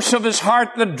driving force of his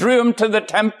heart that drew him to the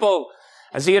temple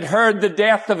as he had heard the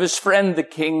death of his friend the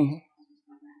king.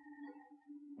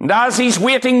 And as he's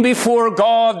waiting before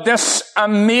God, this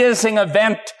amazing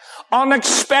event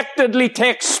unexpectedly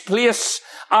takes place,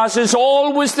 as is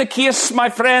always the case, my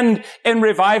friend, in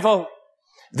revival.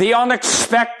 The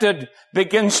unexpected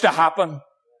begins to happen.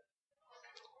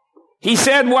 He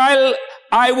said, while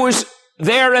I was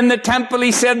there in the temple,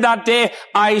 he said that day,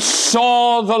 I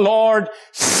saw the Lord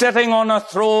sitting on a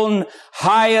throne,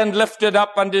 high and lifted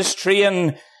up, and his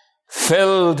train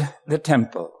filled the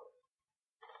temple.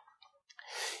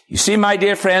 You see, my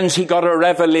dear friends, he got a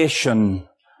revelation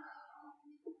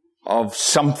of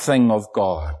something of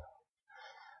God.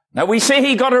 Now we say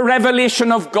he got a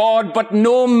revelation of God, but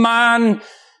no man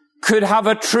could have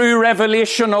a true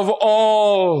revelation of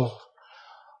all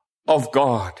of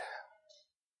God.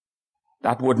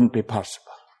 That wouldn't be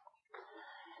possible.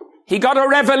 He got a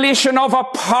revelation of a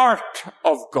part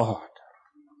of God.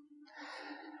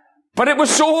 But it was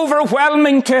so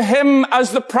overwhelming to him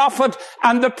as the prophet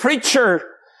and the preacher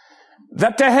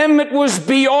that to him it was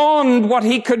beyond what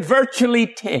he could virtually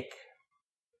take.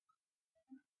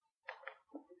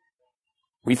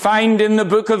 We find in the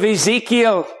book of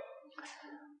Ezekiel,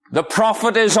 the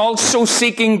prophet is also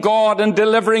seeking God and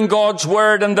delivering God's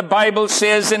word. And the Bible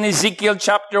says in Ezekiel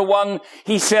chapter 1,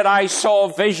 he said, I saw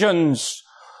visions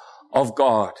of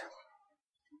God.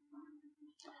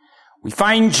 We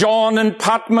find John in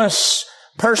Patmos,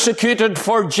 persecuted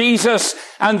for Jesus,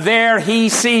 and there he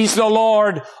sees the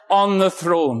Lord on the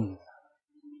throne.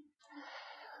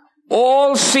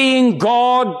 All seeing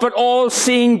God, but all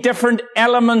seeing different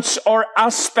elements or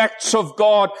aspects of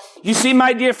God. You see,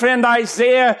 my dear friend,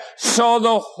 Isaiah saw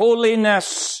the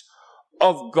holiness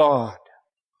of God.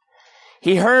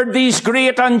 He heard these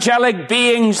great angelic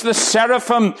beings, the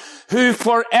seraphim, who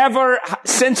forever,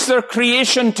 since their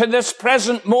creation to this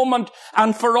present moment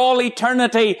and for all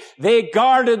eternity, they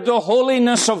guarded the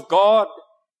holiness of God.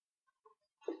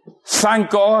 Thank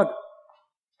God.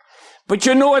 But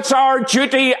you know, it's our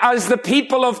duty as the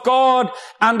people of God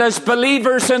and as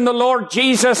believers in the Lord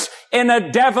Jesus in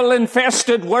a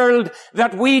devil-infested world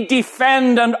that we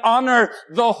defend and honor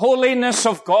the holiness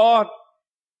of God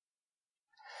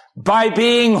by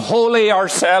being holy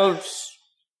ourselves.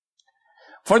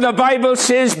 For the Bible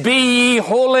says, be ye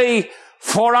holy,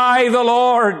 for I, the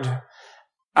Lord,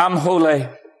 am holy.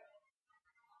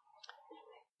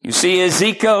 You see,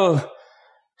 Ezekiel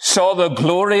saw the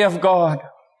glory of God.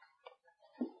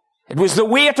 It was the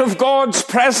weight of God's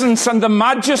presence and the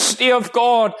majesty of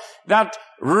God that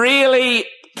really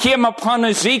came upon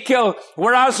Ezekiel,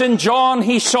 whereas in John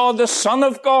he saw the Son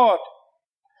of God.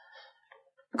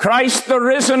 Christ the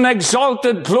risen,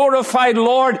 exalted, glorified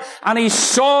Lord, and he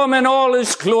saw him in all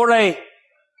his glory.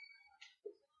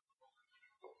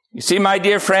 You see, my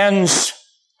dear friends,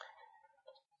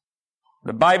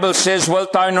 the Bible says,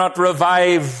 wilt thou not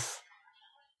revive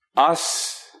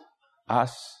us?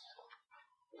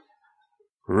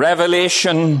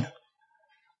 Revelation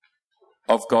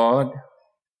of God.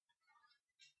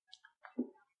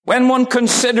 When one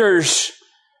considers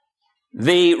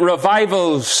the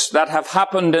revivals that have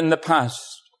happened in the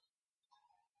past,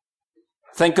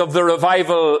 think of the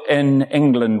revival in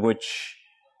England which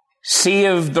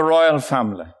saved the royal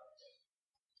family.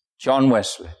 John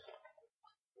Wesley,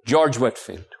 George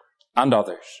Whitefield, and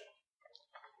others.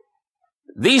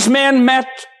 These men met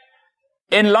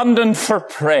in London for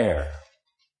prayer.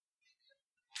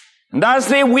 And as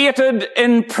they waited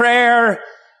in prayer,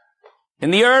 in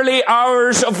the early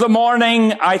hours of the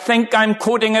morning, I think I'm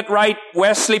quoting it right,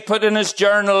 Wesley put in his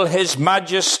journal, His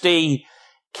Majesty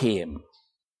came.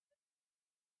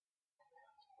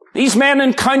 These men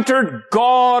encountered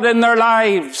God in their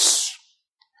lives.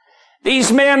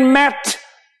 These men met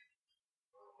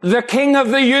the King of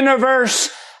the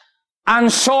universe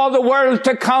and saw the world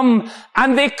to come,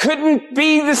 and they couldn't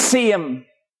be the same.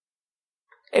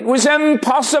 It was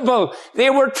impossible. They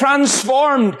were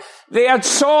transformed. They had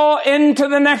saw into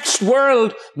the next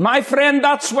world. My friend,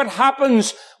 that's what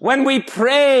happens when we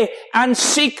pray and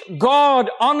seek God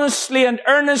honestly and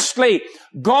earnestly.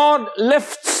 God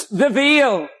lifts the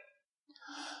veil.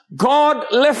 God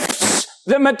lifts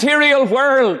the material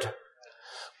world.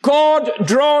 God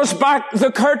draws back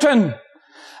the curtain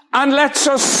and lets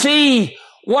us see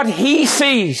what he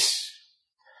sees.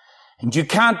 And you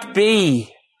can't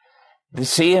be the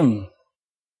same.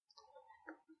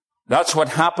 That's what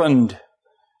happened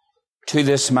to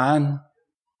this man.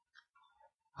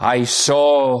 I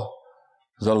saw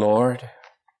the Lord.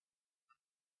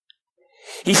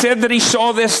 He said that he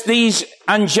saw these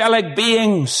angelic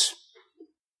beings.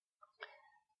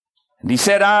 And he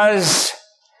said as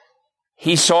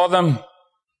he saw them,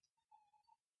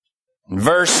 in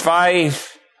verse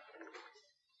 5,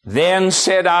 then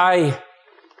said I,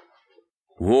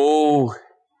 woe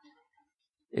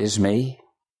is me.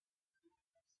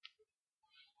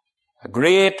 A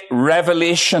great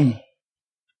revelation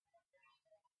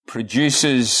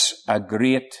produces a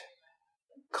great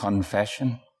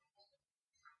confession.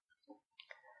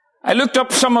 I looked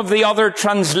up some of the other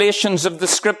translations of the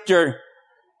scripture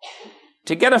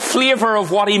to get a flavor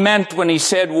of what he meant when he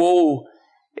said, woe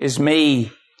is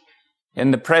me,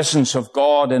 in the presence of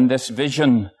God in this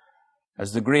vision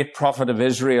as the great prophet of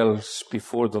Israel's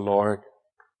before the Lord.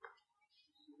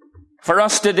 For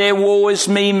us today, woe is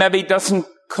me maybe doesn't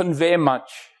convey much.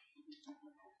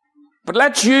 But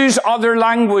let's use other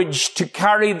language to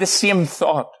carry the same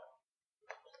thought.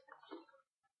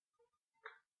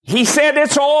 He said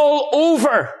it's all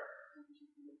over.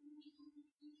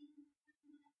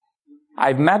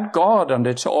 I've met God and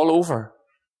it's all over.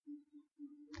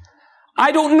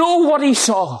 I don't know what he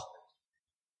saw.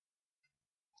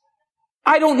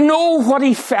 I don't know what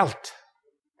he felt.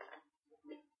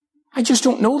 I just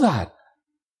don't know that.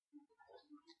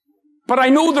 But I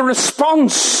know the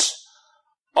response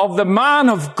of the man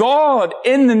of God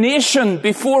in the nation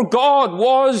before God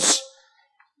was,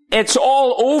 it's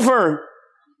all over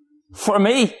for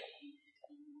me.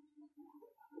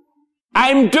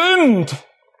 I'm doomed.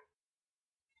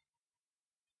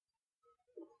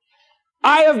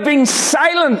 I have been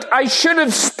silent. I should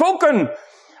have spoken.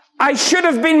 I should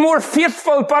have been more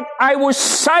faithful, but I was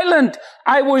silent.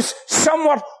 I was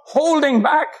somewhat holding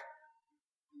back.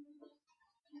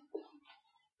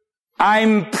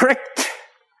 I'm pricked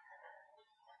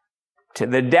to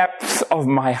the depths of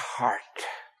my heart.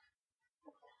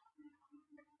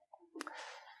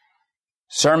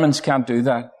 Sermons can't do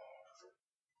that.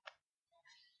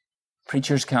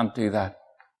 Preachers can't do that.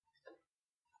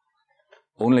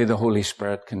 Only the Holy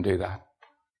Spirit can do that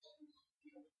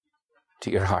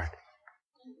to your heart.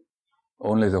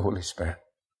 Only the Holy Spirit.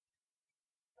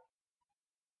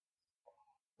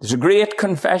 There's a great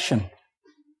confession.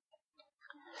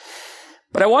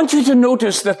 But I want you to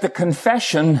notice that the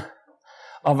confession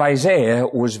of Isaiah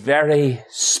was very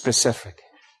specific.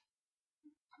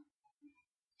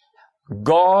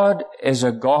 God is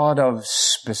a God of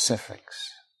specifics.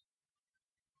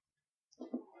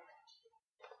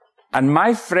 And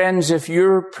my friends, if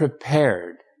you're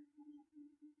prepared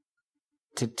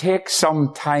to take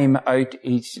some time out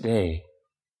each day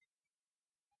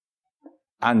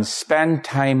and spend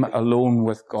time alone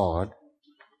with God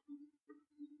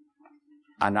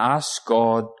and ask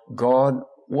God, God,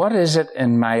 what is it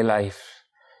in my life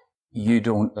you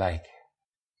don't like?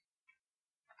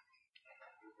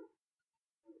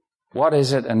 What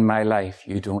is it in my life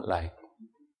you don't like?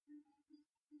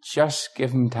 Just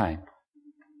give him time.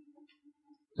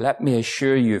 Let me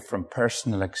assure you from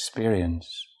personal experience,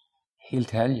 he'll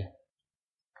tell you.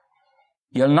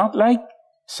 You'll not like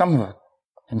some of it.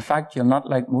 In fact, you'll not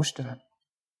like most of it.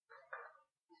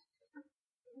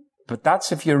 But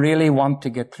that's if you really want to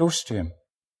get close to him.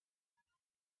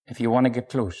 If you want to get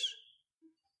close.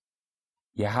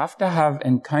 You have to have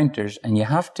encounters, and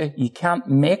you can't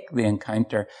make the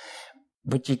encounter,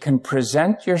 but you can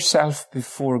present yourself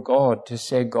before God to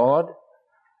say, God,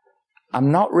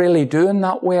 I'm not really doing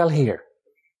that well here,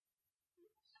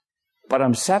 but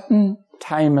I'm setting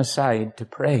time aside to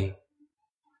pray.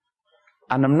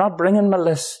 And I'm not bringing my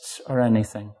lists or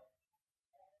anything.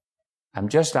 I'm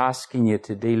just asking you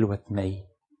to deal with me.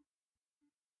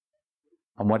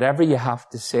 And whatever you have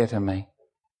to say to me,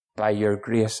 by your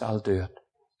grace, I'll do it.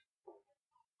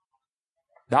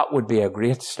 That would be a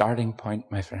great starting point,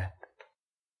 my friend.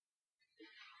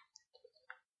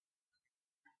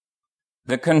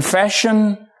 The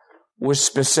confession was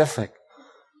specific.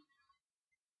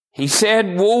 He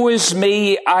said, woe is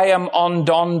me, I am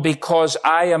undone, because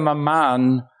I am a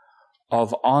man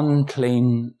of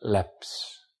unclean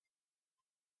lips.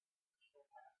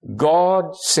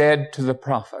 God said to the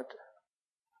prophet,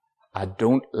 I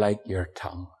don't like your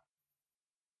tongue.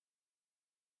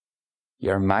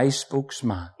 You're my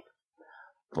spokesman,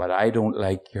 but I don't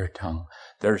like your tongue.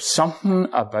 There's something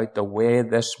about the way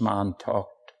this man talked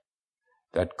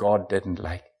that God didn't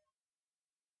like.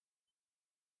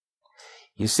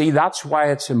 You see, that's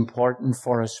why it's important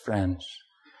for us, friends,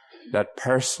 that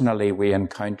personally we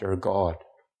encounter God.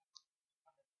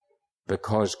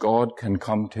 Because God can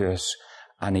come to us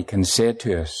and he can say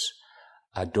to us,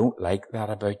 I don't like that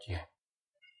about you.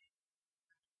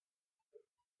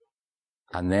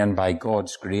 And then by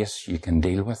God's grace, you can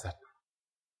deal with it.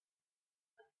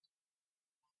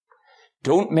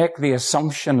 Don't make the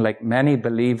assumption like many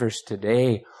believers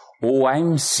today, oh,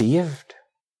 I'm saved.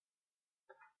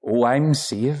 Oh, I'm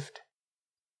saved.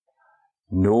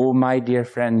 No, my dear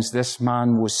friends, this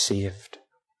man was saved.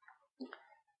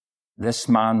 This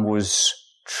man was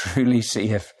truly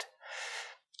saved.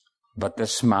 But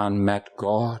this man met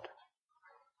God.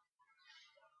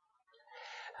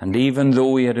 And even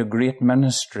though he had a great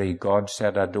ministry, God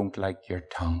said, I don't like your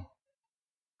tongue.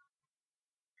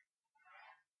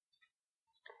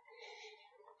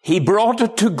 He brought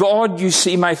it to God, you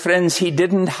see, my friends. He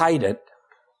didn't hide it.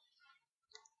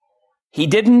 He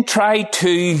didn't try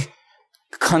to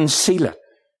conceal it.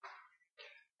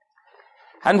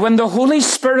 And when the Holy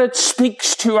Spirit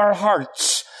speaks to our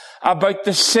hearts about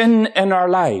the sin in our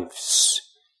lives,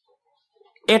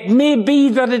 it may be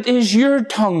that it is your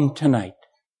tongue tonight.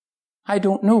 I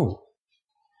don't know.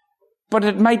 But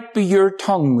it might be your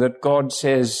tongue that God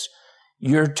says,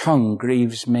 your tongue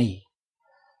grieves me.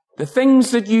 The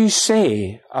things that you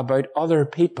say about other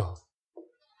people.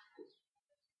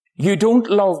 You don't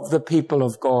love the people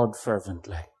of God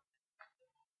fervently.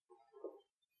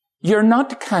 You're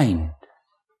not kind.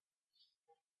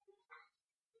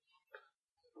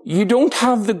 You don't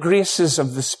have the graces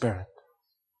of the Spirit.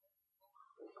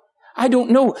 I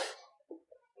don't know.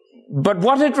 But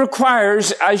what it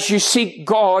requires as you seek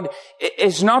God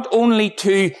is not only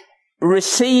to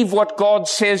receive what God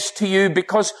says to you,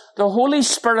 because the Holy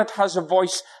Spirit has a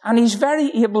voice and he's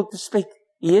very able to speak.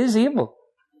 He is able,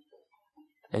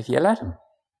 if you let him.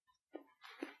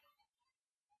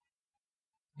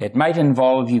 It might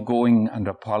involve you going and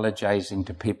apologizing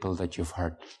to people that you've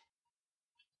hurt.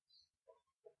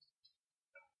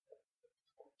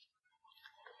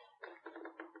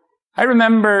 I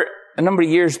remember a number of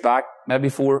years back, maybe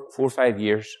 4 or 5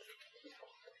 years,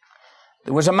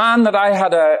 there was a man that I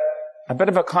had a bit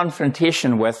of a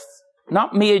confrontation with,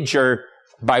 not major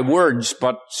by words,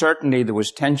 but certainly there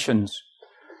was tensions.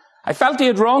 I felt he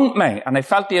had wronged me, and I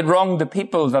felt he had wronged the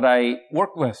people that I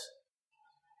work with.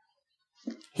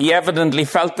 He evidently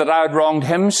felt that I had wronged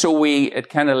him, so it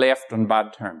kind of left on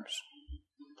bad terms.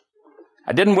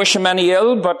 I didn't wish him any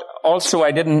ill, but also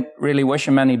I didn't really wish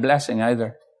him any blessing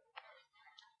either.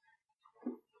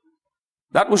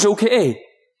 That was okay.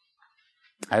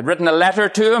 I had written a letter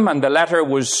to him, and the letter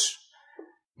was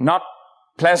not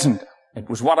pleasant. It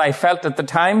was what I felt at the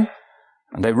time,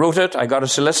 and I wrote it. I got a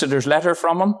solicitor's letter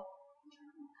from him,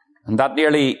 and that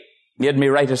nearly made me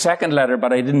write a second letter,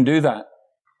 but I didn't do that.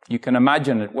 You can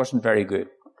imagine it wasn't very good.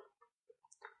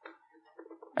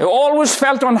 I always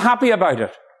felt unhappy about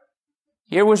it.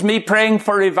 Here was me praying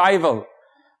for revival,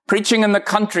 preaching in the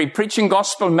country, preaching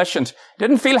gospel missions.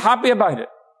 Didn't feel happy about it.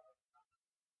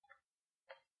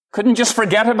 Couldn't just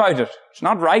forget about it. It's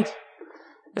not right.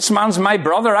 This man's my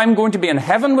brother. I'm going to be in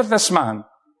heaven with this man.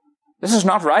 This is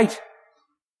not right.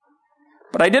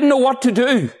 But I didn't know what to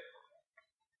do.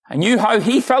 I knew how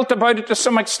he felt about it to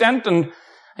some extent, and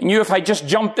I knew if I just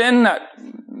jumped in, I'd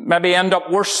maybe end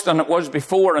up worse than it was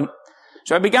before. And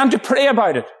so I began to pray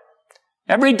about it.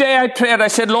 Every day I prayed, I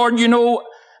said, Lord, you know,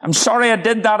 I'm sorry I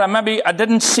did that. I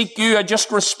didn't seek you. I just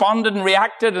responded and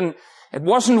reacted, and it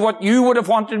wasn't what you would have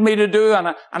wanted me to do.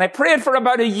 And I prayed for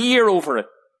about a year over it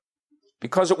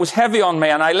because it was heavy on me.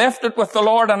 And I left it with the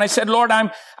Lord, and I said, Lord,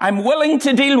 I'm willing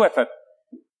to deal with it.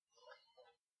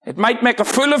 It might make a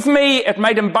fool of me. It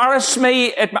might embarrass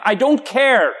me. I don't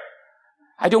care.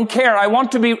 I don't care. I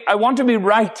want to be right. I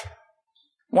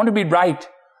want to be right.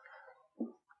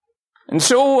 And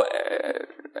so,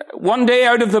 one day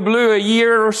out of the blue, a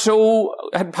year or so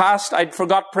had passed. I'd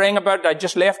forgot praying about it. I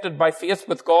just left it by faith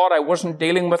with God. I wasn't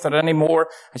dealing with it anymore.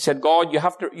 I said, God, you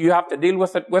have to deal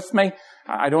with it with me.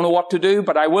 I don't know what to do,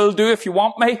 but I will do if you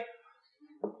want me.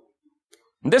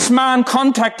 This man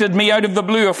contacted me out of the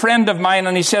blue, a friend of mine,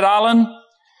 and he said, Alan,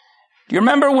 do you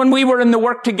remember when we were in the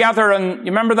work together, and you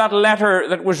remember that letter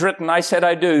that was written? I said,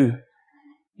 I do.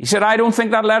 He said, I don't think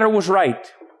that letter was right.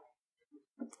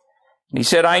 And he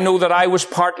said, I know that I was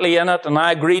partly in it, and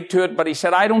I agreed to it, but he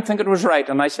said, I don't think it was right.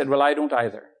 And I said, well, I don't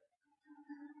either.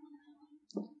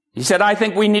 He said, I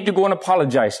think we need to go and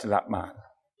apologize to that man.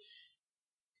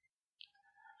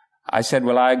 I said,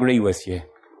 well, I agree with you.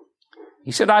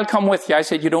 He said, I'll come with you. I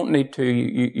said, you don't need to.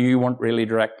 You weren't really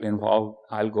directly involved.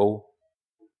 I'll go.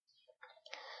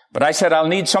 But I said, I'll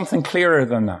need something clearer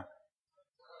than that.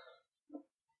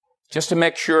 Just to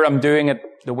make sure I'm doing it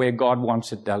the way God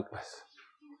wants it dealt with.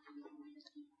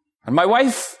 And my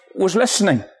wife was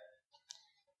listening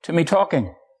to me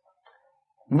talking.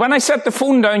 And when I set the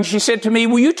phone down, she said to me,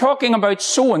 were you talking about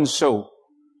so-and-so,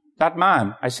 that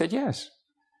man? I said, yes.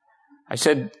 I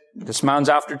said, this man's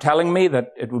after telling me that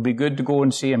it would be good to go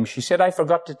and see him. She said, I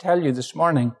forgot to tell you this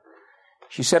morning.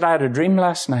 She said, I had a dream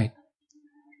last night.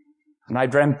 And I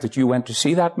dreamt that you went to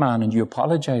see that man and you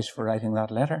apologized for writing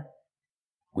that letter.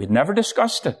 We'd never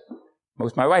discussed it.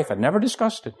 With my wife, I'd never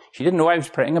discussed it. She didn't know I was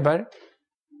praying about it.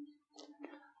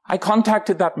 I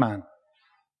contacted that man.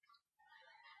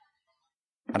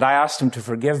 And I asked him to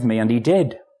forgive me, and he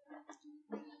did.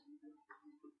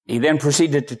 He then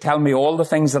proceeded to tell me all the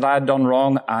things that I had done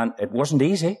wrong, and it wasn't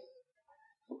easy.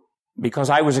 Because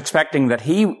I was expecting that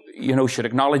he, should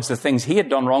acknowledge the things he had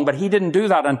done wrong, but he didn't do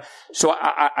that. And so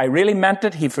I really meant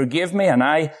it. He forgave me,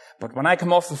 but when I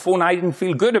come off the phone, I didn't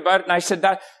feel good about it. And I said,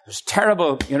 that was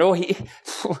terrible.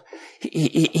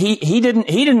 He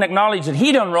didn't acknowledge that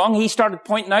he'd done wrong. He started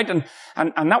pointing out,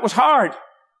 and that was hard.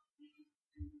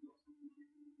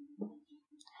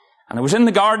 And I was in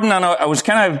the garden, and I was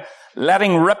kind of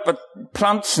letting rip at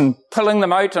plants and pulling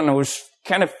them out, and I was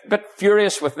kind of a bit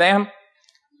furious with them.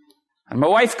 And my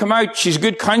wife come out, she's a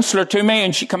good counselor to me,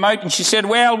 and she come out and she said,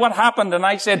 well, what happened? And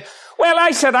I said,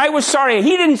 I was sorry.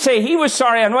 He didn't say he was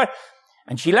sorry. And what?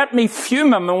 And she let me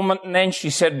fume a moment, and then she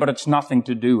said, but it's nothing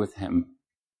to do with him.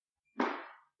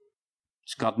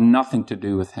 It's got nothing to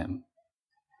do with him.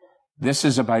 This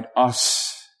is about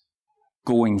us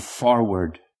going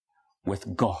forward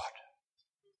with God.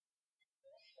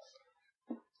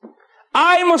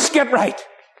 I must get right.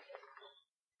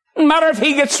 No matter if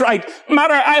he gets right. No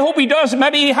matter, I hope he does.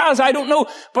 Maybe he has. I don't know.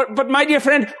 But my dear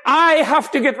friend, I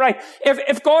have to get right.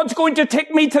 If God's going to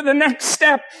take me to the next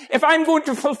step, if I'm going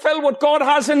to fulfill what God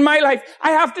has in my life,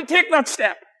 I have to take that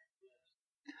step.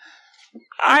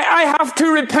 I have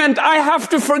to repent. I have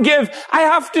to forgive. I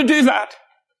have to do that.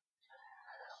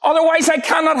 Otherwise, I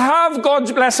cannot have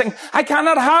God's blessing. I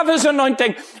cannot have His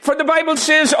anointing. For the Bible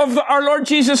says of our Lord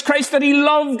Jesus Christ that He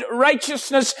loved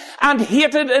righteousness and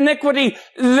hated iniquity.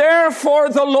 Therefore,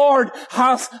 the Lord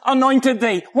hath anointed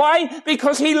thee. Why?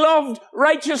 Because He loved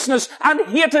righteousness and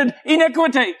hated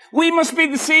iniquity. We must be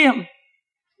the same.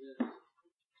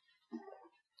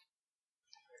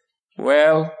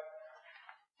 Well,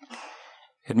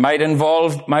 it might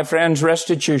involve, my friends,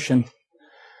 restitution.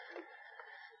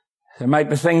 There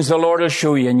might be things the Lord will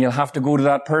show you, and you'll have to go to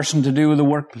that person to do with the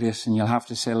workplace, and you'll have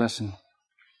to say, listen,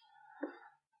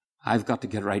 I've got to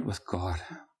get right with God.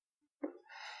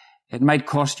 It might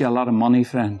cost you a lot of money,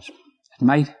 friends. It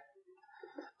might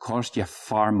cost you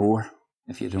far more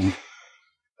if you don't.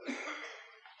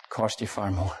 Cost you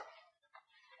far more.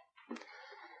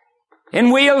 In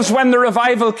Wales, when the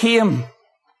revival came,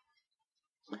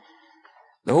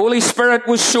 the Holy Spirit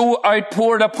was so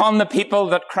outpoured upon the people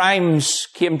that crimes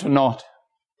came to naught.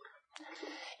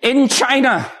 In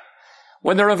China,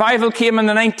 when the revival came in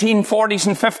the 1940s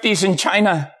and 50s in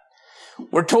China,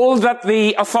 We're told that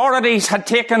the authorities had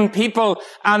taken people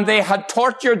and they had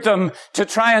tortured them to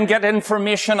try and get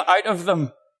information out of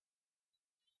them.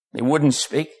 They wouldn't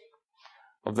speak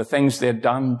of the things they had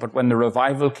done, but when the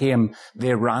revival came,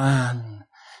 they ran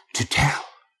to tell.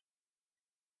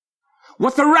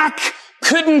 What the rack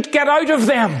couldn't get out of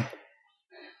them,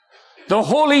 the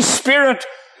Holy Spirit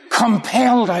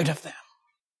compelled out of them.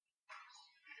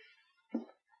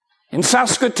 In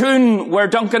Saskatoon, where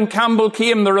Duncan Campbell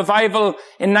came, the revival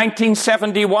in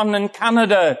 1971 in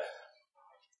Canada,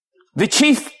 the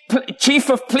chief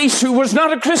of police, who was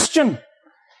not a Christian,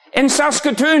 in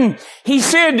Saskatoon, he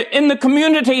said in the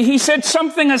community, he said,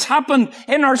 something has happened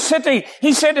in our city.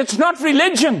 He said, it's not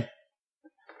religion.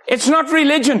 It's not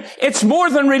religion. It's more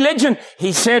than religion.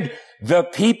 He said, the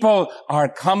people are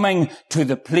coming to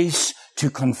the police to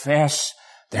confess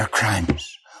their crimes.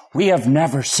 We have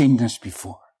never seen this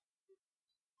before.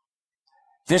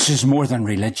 This is more than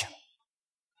religion.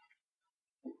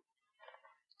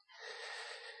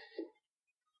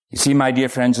 You see, my dear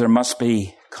friends, there must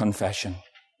be confession.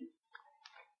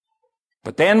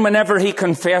 But then whenever he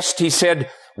confessed, he said,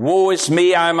 woe is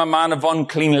me, I am a man of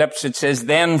unclean lips. It says,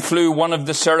 then flew one of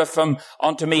the seraphim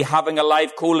unto me, having a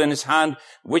live coal in his hand,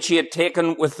 which he had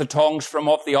taken with the tongs from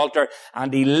off the altar.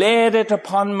 And he laid it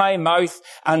upon my mouth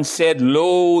and said,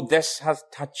 lo, this hath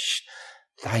touched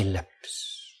thy lips.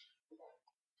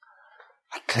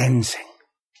 A cleansing.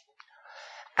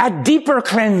 A deeper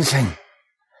cleansing.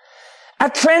 A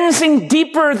cleansing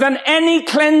deeper than any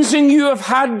cleansing you have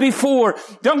had before.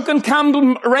 Duncan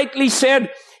Campbell rightly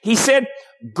said, he said,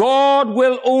 God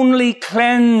will only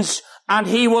cleanse and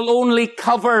he will only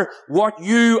cover what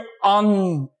you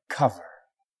uncover.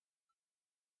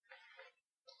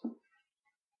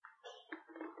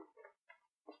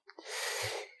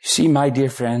 See, my dear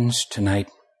friends, tonight,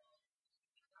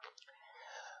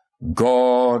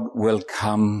 God will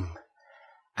come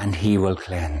and he will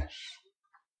cleanse.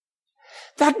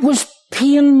 That was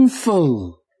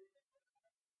painful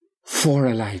for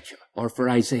Elijah or for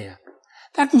Isaiah.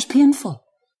 That was painful.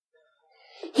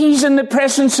 He's in the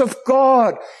presence of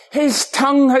God. His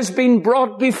tongue has been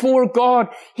brought before God.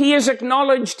 He has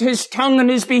acknowledged his tongue and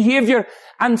his behavior.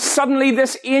 And suddenly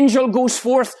this angel goes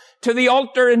forth to the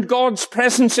altar in God's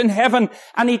presence in heaven.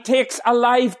 And he takes a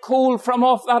live coal from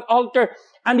off that altar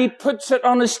and he puts it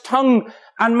on his tongue.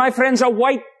 And my friends, a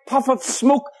white puff of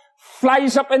smoke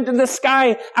flies up into the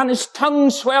sky and his tongue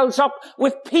swells up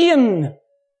with pain.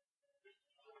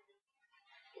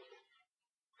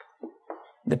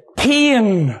 The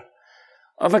pain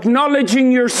of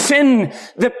acknowledging your sin,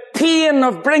 the pain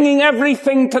of bringing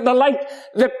everything to the light,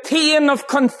 the pain of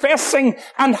confessing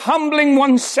and humbling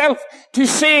oneself to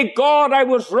say, God, I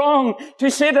was wrong, to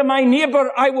say to my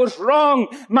neighbor, I was wrong,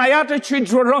 my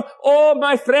attitudes were wrong. Oh,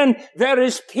 my friend, there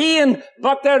is pain,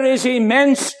 but there is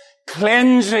immense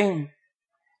cleansing.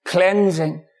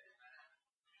 Cleansing.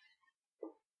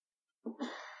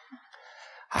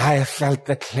 I have felt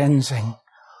the cleansing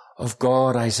of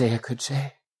God, Isaiah could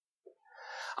say.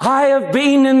 I have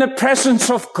been in the presence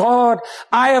of God.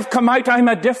 I have come out. I'm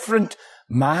a different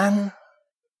man.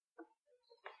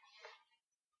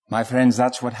 My friends,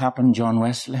 that's what happened John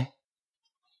Wesley.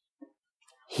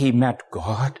 He met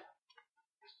God.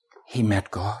 He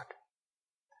met God.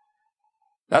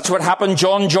 That's what happened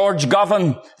John George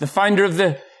Govan, the founder of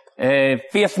the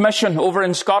Faith Mission over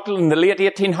in Scotland in the late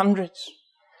 1800s.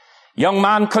 Young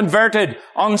man converted,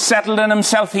 unsettled in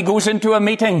himself. He goes into a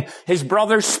meeting. His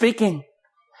brother's speaking.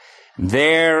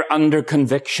 There, under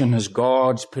conviction, as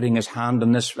God's putting his hand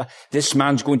on this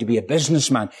man's going to be a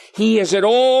businessman. He has it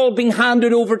all being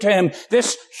handed over to him.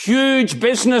 This huge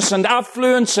business and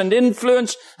affluence and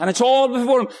influence, and it's all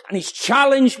before him. And he's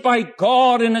challenged by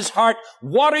God in his heart.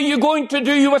 What are you going to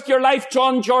do with your life,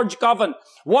 John George Govan?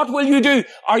 What will you do?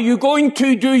 Are you going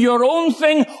to do your own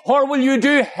thing, or will you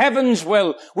do heaven's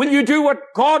will? Will you do what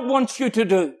God wants you to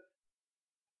do?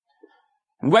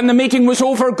 And when the meeting was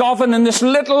over, Govan in this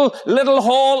little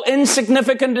hall,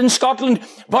 insignificant in Scotland,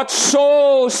 but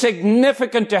so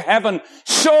significant to heaven,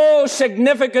 so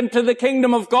significant to the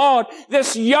kingdom of God,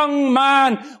 this young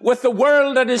man with the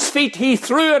world at his feet, he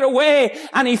threw it away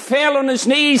and he fell on his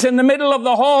knees in the middle of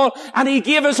the hall and he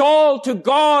gave his all to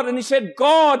God and he said,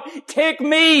 God, take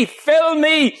me, fill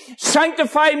me,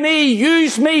 sanctify me,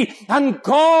 use me. And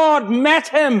God met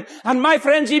him. And my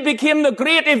friends, he became the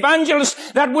great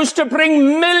evangelist that was to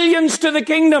bring millions to the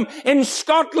kingdom in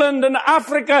Scotland and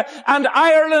Africa and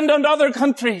Ireland and other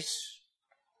countries.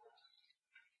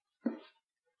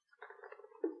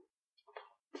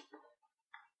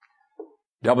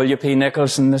 W.P.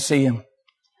 Nicholson the same.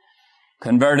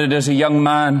 Converted as a young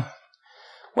man.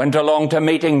 went along to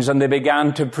meetings and they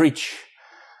began to preach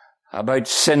about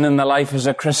sin in the life as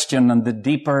a Christian and the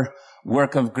deeper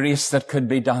work of grace that could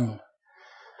be done.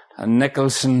 And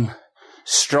Nicholson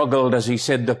struggled as he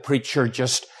said, the preacher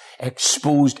just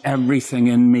exposed everything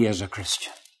in me as a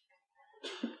Christian.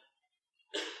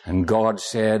 And God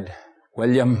said,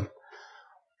 William,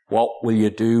 what will you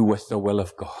do with the will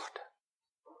of God?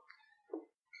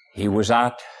 He was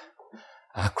at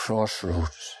a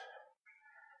crossroads.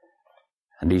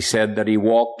 And he said that he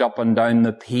walked up and down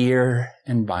the pier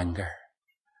in Bangor.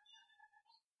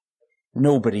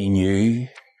 Nobody knew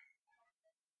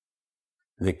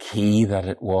the key that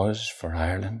it was for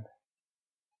Ireland.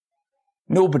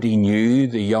 Nobody knew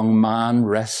the young man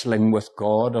wrestling with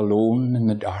God alone in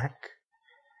the dark.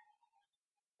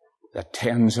 That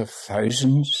tens of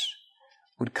thousands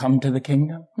would come to the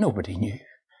kingdom. Nobody knew.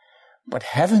 But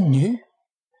heaven knew.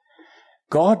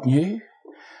 God knew.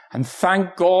 And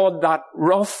thank God that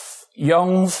rough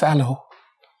young fellow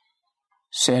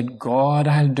said, God,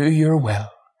 I'll do your will.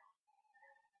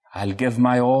 I'll give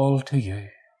my all to you.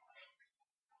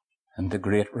 And the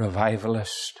great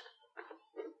revivalist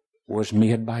was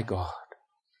made by God.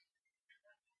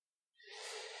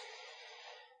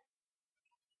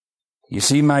 You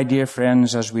see, my dear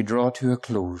friends, as we draw to a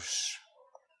close,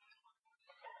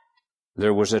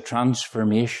 there was a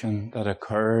transformation that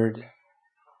occurred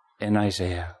in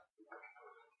Isaiah.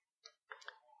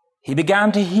 He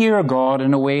began to hear God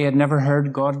in a way he had never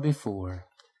heard God before.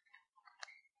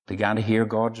 Began to hear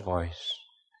God's voice.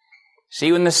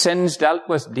 See, when the sin's dealt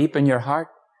with deep in your heart,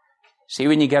 see,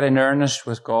 when you get in earnest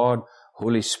with God,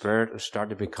 Holy Spirit will start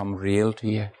to become real to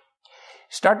you.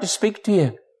 Start to speak to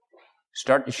you.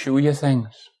 Start to show you things.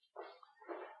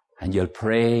 And you'll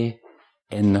pray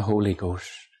in the Holy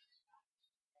Ghost.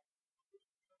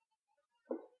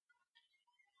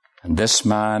 And this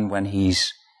man, when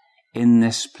he's in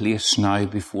this place now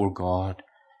before God,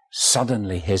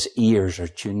 suddenly his ears are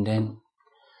tuned in.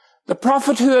 The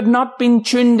prophet who had not been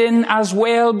tuned in as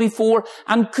well before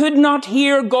and could not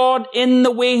hear God in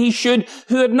the way he should,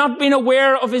 who had not been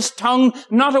aware of his tongue,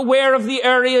 not aware of the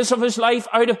areas of his life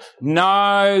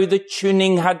now the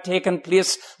tuning had taken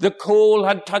place. The coal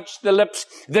had touched the lips.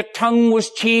 The tongue was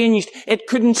changed. It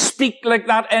couldn't speak like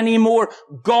that anymore.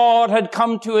 God had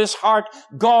come to his heart.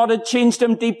 God had changed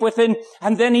him deep within.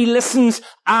 And then he listens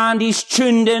and he's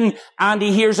tuned in and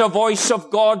he hears a voice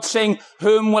of God saying,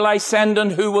 whom will I send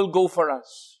and who will go for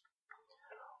us?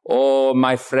 Oh,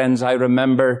 my friends, I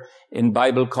remember in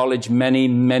Bible college many,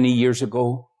 many years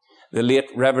ago, the late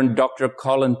Reverend Dr.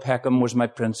 Colin Peckham was my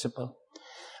principal.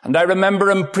 And I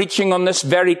remember him preaching on this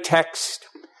very text.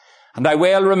 And I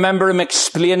well remember him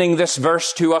explaining this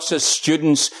verse to us as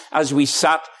students as we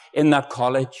sat in that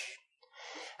college.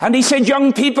 And he said,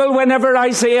 young people, whenever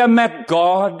Isaiah met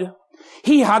God,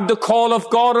 he had the call of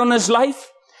God on his life.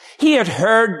 He had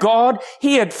heard God.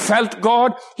 He had felt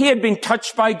God. He had been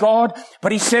touched by God.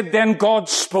 But he said, then God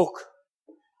spoke.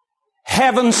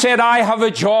 Heaven said, I have a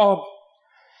job.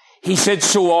 He said,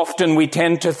 so often we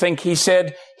tend to think, he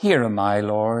said, here am I,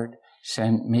 Lord,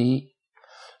 send me.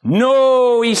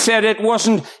 No, he said, it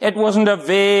wasn't a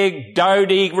vague,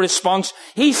 dowdy response.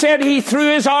 He said, he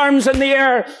threw his arms in the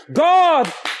air.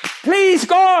 God, please,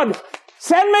 God,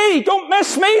 send me. Don't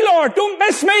miss me, Lord. Don't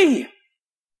miss me.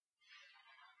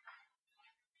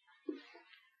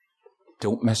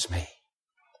 Don't miss me.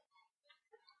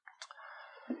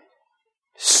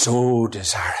 So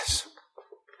desirous.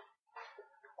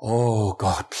 Oh,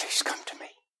 God, please come to me.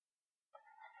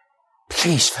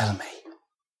 Please fill me.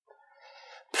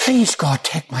 Please, God,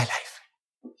 take my life.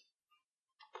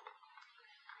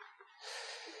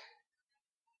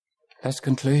 Let's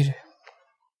conclude.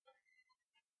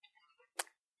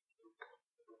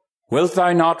 Wilt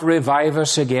thou not revive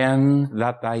us again,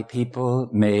 that thy people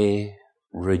may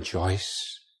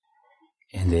rejoice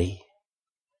in thee?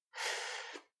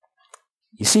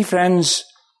 You see, friends,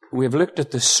 we've looked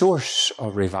at the source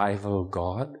of revival,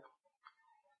 God.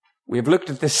 We've looked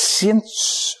at the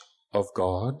saints of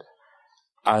God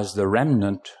as the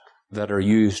remnant that are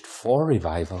used for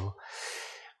revival.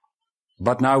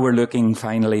 But now we're looking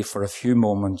finally for a few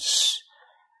moments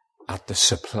at the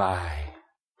supply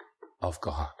of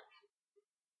God.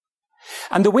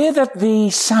 And the way that the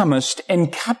psalmist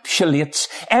encapsulates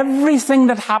everything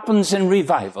that happens in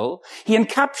revival, he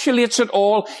encapsulates it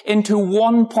all into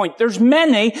one point. There's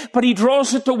many, but he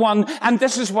draws it to one, and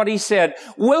this is what he said.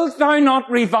 Wilt thou not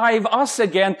revive us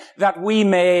again, that we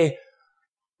may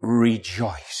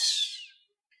rejoice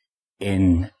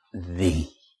in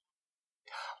thee?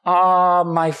 Ah,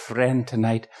 my friend,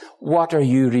 tonight, what are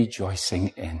you rejoicing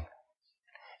in?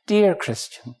 Dear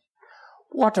Christian,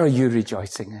 What are you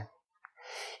rejoicing in?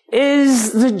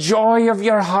 Is the joy of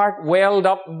your heart welled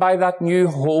up by that new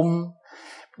home,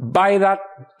 by that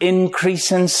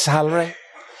increase in salary,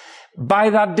 by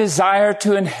that desire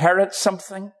to inherit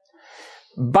something,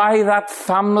 by that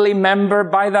family member,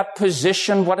 by that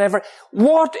position, whatever?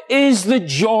 What is the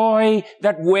joy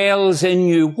that wells in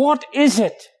you? What is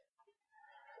it?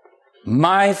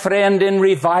 My friend, in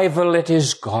revival, it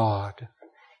is God,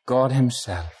 God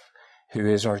Himself, who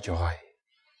is our joy.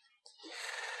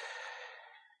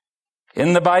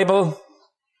 In the Bible,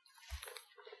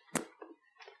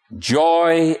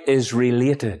 joy is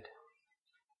related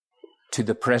to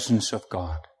the presence of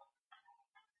God.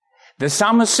 The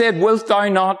psalmist said, wilt thou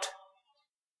not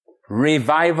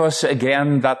revive us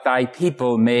again that thy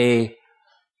people may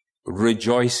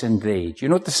rejoice in thee? Do you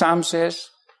know what the psalm says?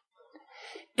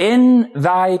 In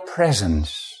thy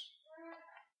presence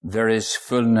there is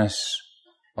fullness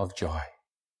of joy.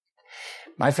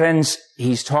 My friends,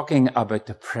 he's talking about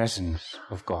the presence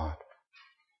of God.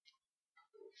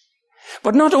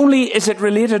 But not only is it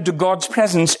related to God's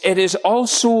presence, it is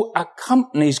also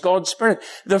accompanies God's Spirit.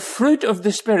 The fruit of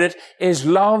the Spirit is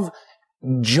love,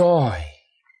 joy,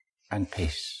 and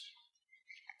peace.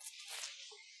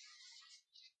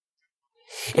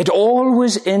 It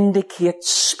always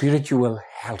indicates spiritual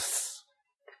health,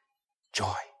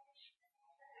 joy.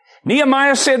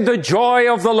 Nehemiah said, the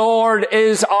joy of the Lord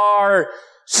is our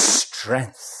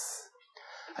strength.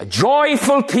 A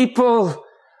joyful people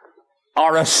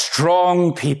are a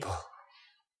strong people,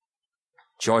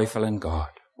 joyful in God.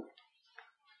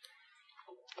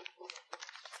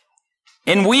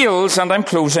 In Wales, and I'm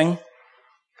closing,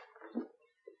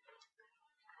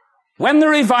 when the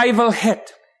revival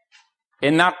hit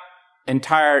in that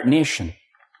entire nation,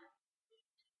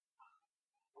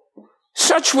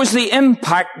 such was the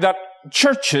impact that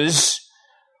churches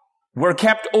were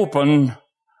kept open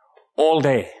all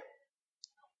day.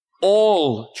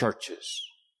 All churches.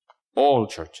 All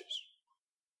churches.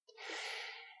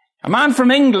 A man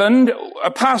from England,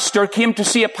 a pastor, came to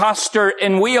see a pastor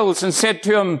in Wales and said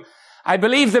to him, I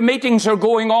believe the meetings are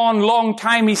going on long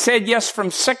time. He said, yes, from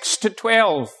 6 to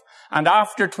 12 and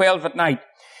after 12 at night.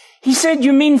 He said,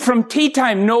 you mean from tea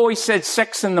time? No, he said,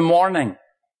 6 in the morning.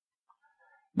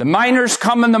 The miners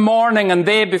come in the morning and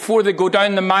they, before they go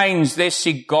down the mines, they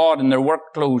seek God in their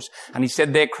work clothes. And he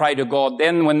said they cry to God.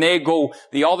 Then when they go,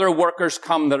 the other workers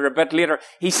come that are a bit later.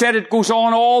 He said it goes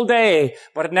on all day,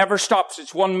 but it never stops.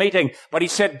 It's one meeting. But he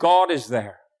said God is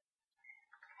there.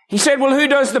 He said, well, who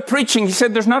does the preaching? He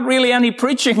said, there's not really any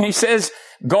preaching. He says,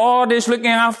 God is looking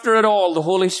after it all. The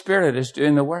Holy Spirit is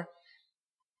doing the work.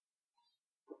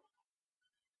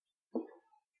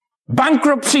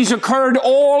 Bankruptcies occurred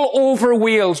all over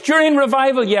Wales. During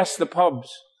revival, yes, the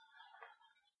pubs.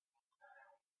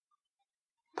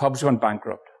 Pubs went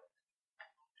bankrupt.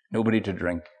 Nobody to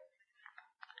drink.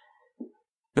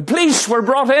 The police were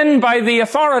brought in by the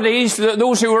authorities,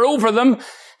 those who were over them,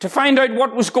 to find out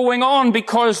what was going on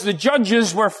because the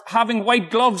judges were having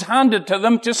white gloves handed to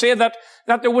them to say that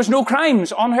there was no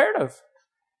crimes, unheard of.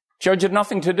 Judge had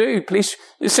nothing to do. Police,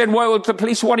 they said, well, the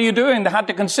police, what are you doing? They had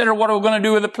to consider what are we going to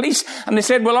do with the police. And they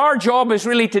said, well, our job is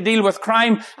really to deal with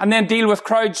crime and then deal with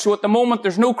crowds. So at the moment,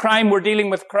 there's no crime. We're dealing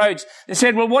with crowds. They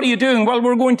said, well, what are you doing? Well,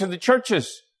 we're going to the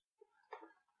churches.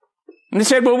 And they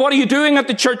said, well, what are you doing at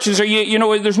the churches? Are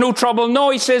you there's no trouble? No,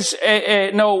 he says,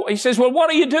 no. He says, well, what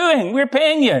are you doing? We're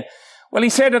paying you. Well, he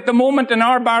said, at the moment in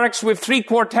our barracks, we have 3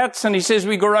 quartets. And he says,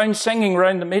 we go around singing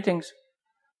around the meetings.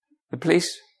 The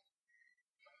police.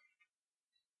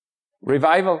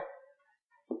 Revival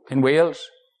in Wales.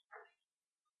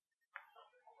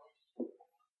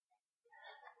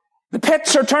 The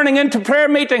pits are turning into prayer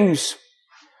meetings.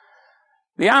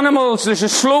 The animals, there's a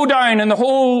slowdown in the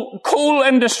whole coal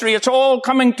industry. It's all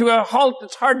coming to a halt.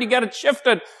 It's hard to get it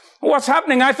shifted. What's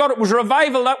happening? I thought it was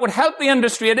revival that would help the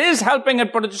industry. It is helping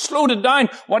it, but it's slowed it down.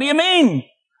 What do you mean?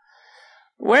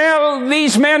 Well,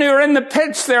 these men who are in the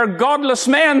pits, they're godless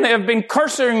men. They have been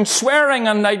cursing, swearing,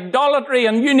 and idolatry,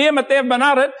 and you name it, they've been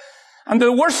at it. And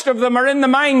the worst of them are in the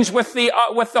mines with the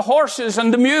horses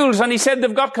and the mules. And he said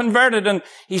they've got converted. And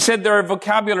he said their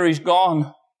vocabulary's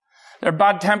gone. Their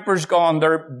bad temper's gone.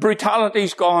 Their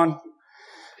brutality's gone.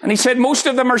 And he said most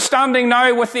of them are standing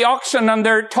now with the oxen and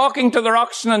they're talking to their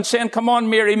oxen and saying, come on,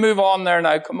 Mary, move on there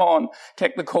now. Come on,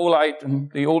 take the coal out.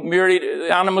 And the old Mary,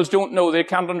 the animals don't know. They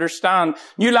can't understand.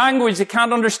 New language, they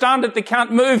can't understand it. They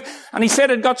can't move. And he said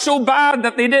it got so bad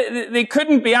that they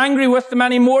couldn't be angry with them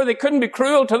anymore. They couldn't be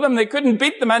cruel to them. They couldn't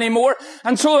beat them anymore.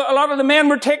 And so a lot of the men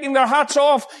were taking their hats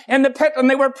off in the pit and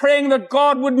they were praying that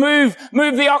God would move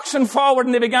the oxen forward,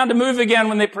 and they began to move again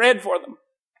when they prayed for them.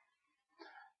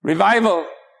 Revival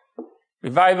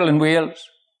in Wales.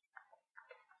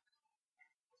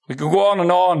 We could go on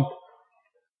and on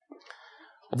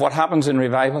of what happens in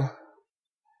revival.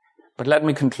 But let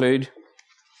me conclude.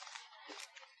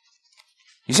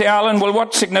 You say, Alan, well,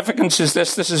 what significance is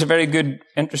this? This is a very good,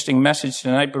 interesting message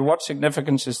tonight, but what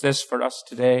significance is this for us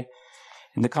today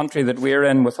in the country that we're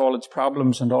in with all its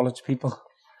problems and all its people?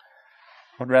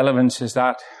 What relevance is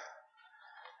that?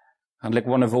 And like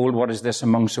one of old, what is this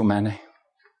among so many?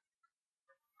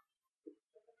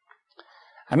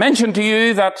 I mentioned to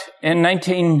you that in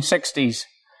 1960s,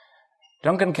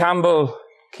 Duncan Campbell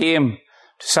came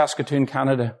to Saskatoon,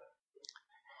 Canada.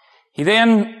 He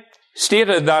then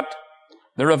stated that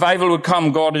the revival would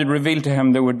come. God had revealed to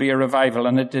him there would be a revival,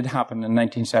 and it did happen in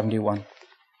 1971.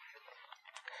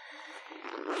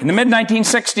 In the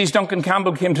mid-1960s, Duncan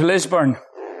Campbell came to Lisburn.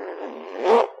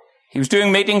 He was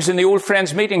doing meetings in the Old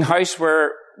Friends Meeting House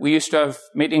where we used to have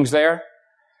meetings there.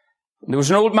 There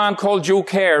was an old man called Joe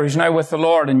Kerr, who's now with the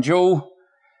Lord, and Joe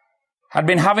had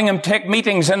been having him take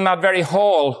meetings in that very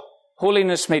hall,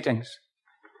 holiness meetings.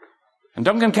 And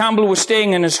Duncan Campbell was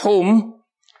staying in his home.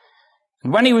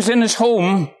 And when he was in his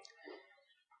home,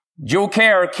 Joe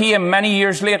Kerr came many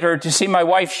years later to see my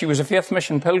wife. She was a Faith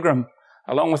Mission pilgrim,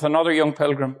 along with another young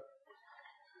pilgrim.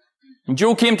 And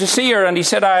Joe came to see her, and he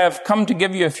said, I have come to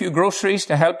give you a few groceries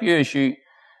to help you as you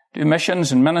do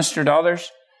missions and minister to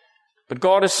others. But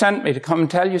God has sent me to come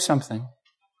and tell you something.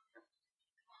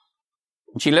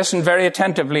 And she listened very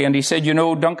attentively, and he said, you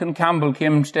know, Duncan Campbell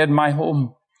came and stayed in my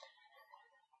home.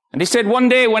 And he said, one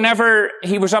day, whenever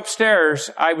he was upstairs,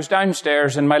 I was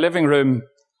downstairs in my living room.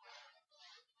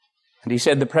 And he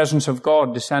said, the presence of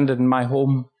God descended in my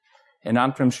home in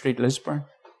Antrim Street, Lisburn.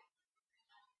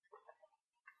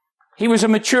 He was a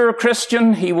mature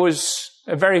Christian. He was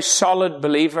a very solid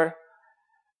believer.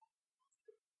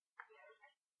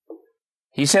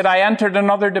 He said, I entered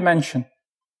another dimension.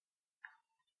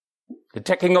 The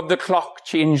ticking of the clock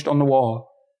changed on the wall.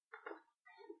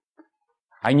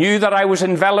 I knew that I was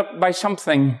enveloped by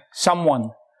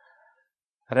someone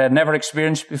that I had never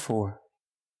experienced before.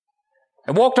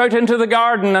 I walked out into the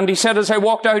garden, and he said, as I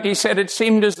walked out, he said, it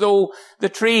seemed as though the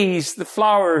trees, the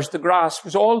flowers, the grass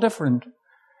was all different.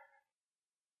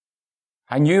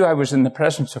 I knew I was in the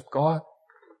presence of God.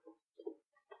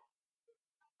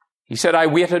 He said, I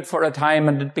waited for a time,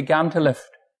 and it began to lift.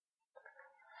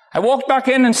 I walked back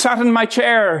in and sat in my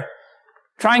chair,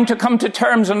 trying to come to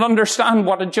terms and understand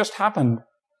what had just happened.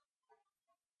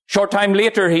 Short time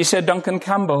later, he said, Duncan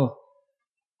Campbell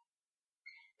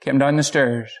came down the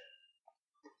stairs.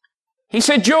 He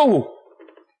said, Joe,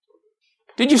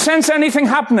 did you sense anything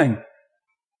happening?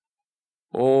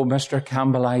 Oh, Mr.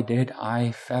 Campbell, I did.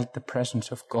 I felt the presence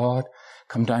of God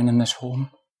come down in this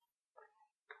home.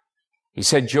 He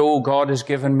said, Joe, God has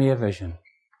given me a vision.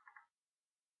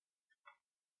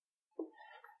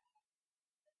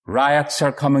 Riots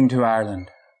are coming to Ireland.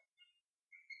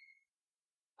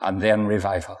 And then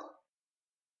revival.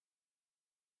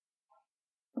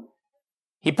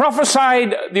 He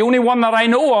prophesied the only one that I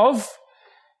know of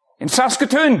in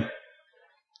Saskatoon.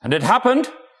 And it happened.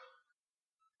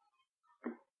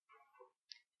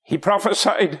 He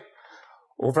prophesied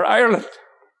over Ireland.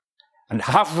 And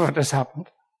half of it has happened.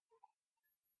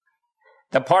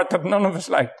 The part that none of us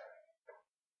liked.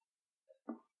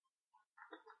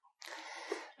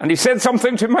 And he said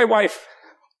something to my wife,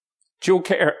 Joe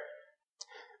Kerr.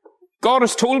 God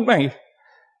has told me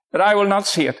that I will not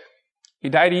see it. He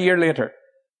died a year later.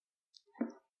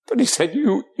 But he said,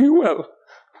 you will.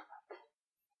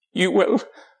 You will.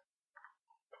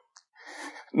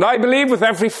 And I believe with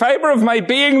every fibre of my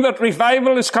being that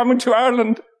revival is coming to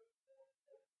Ireland.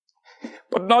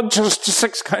 But not just to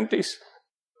 6 counties,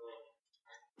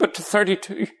 but to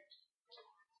 32.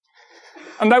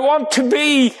 And I want to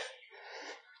be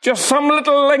just some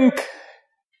little link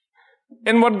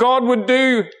in what God would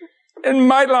do in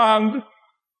my land,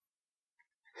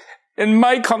 in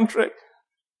my country,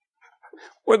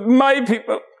 with my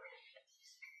people.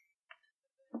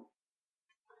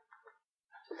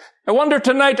 I wonder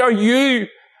tonight, are you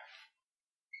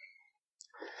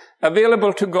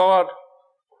available to God?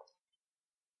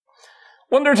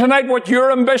 Wonder tonight what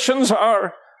your ambitions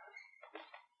are.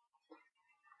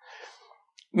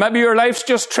 Maybe your life's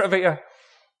just trivia.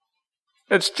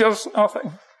 It's just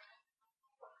nothing.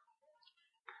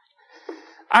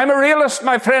 I'm a realist,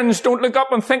 my friends. Don't look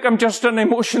up and think I'm just an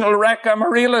emotional wreck. I'm a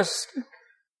realist.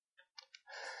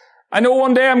 I know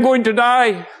one day I'm going to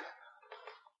die.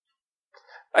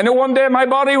 I know one day my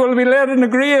body will be laid in a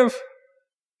grave.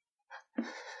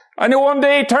 I know one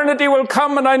day eternity will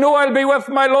come, and I know I'll be with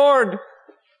my Lord.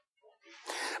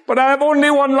 But I have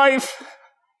only one life.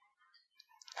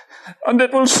 and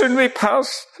it will soon be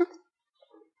past.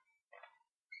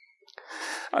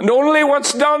 And only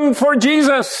what's done for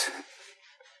Jesus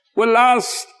will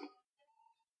last.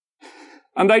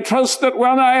 And I trust that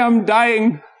when I am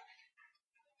dying,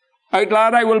 how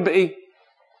glad I will be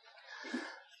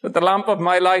that the lamp of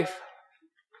my life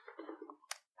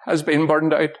has been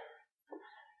burned out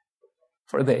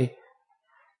for thee.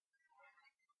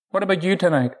 What about you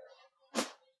tonight?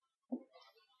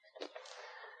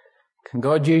 Can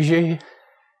God use you?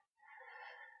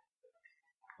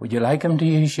 Would you like him to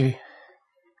use you?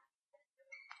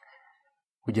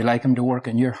 Would you like him to work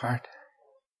in your heart?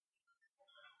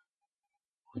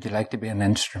 Would you like to be an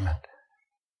instrument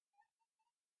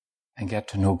and get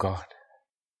to know God?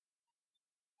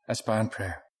 Let's bow in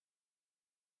prayer.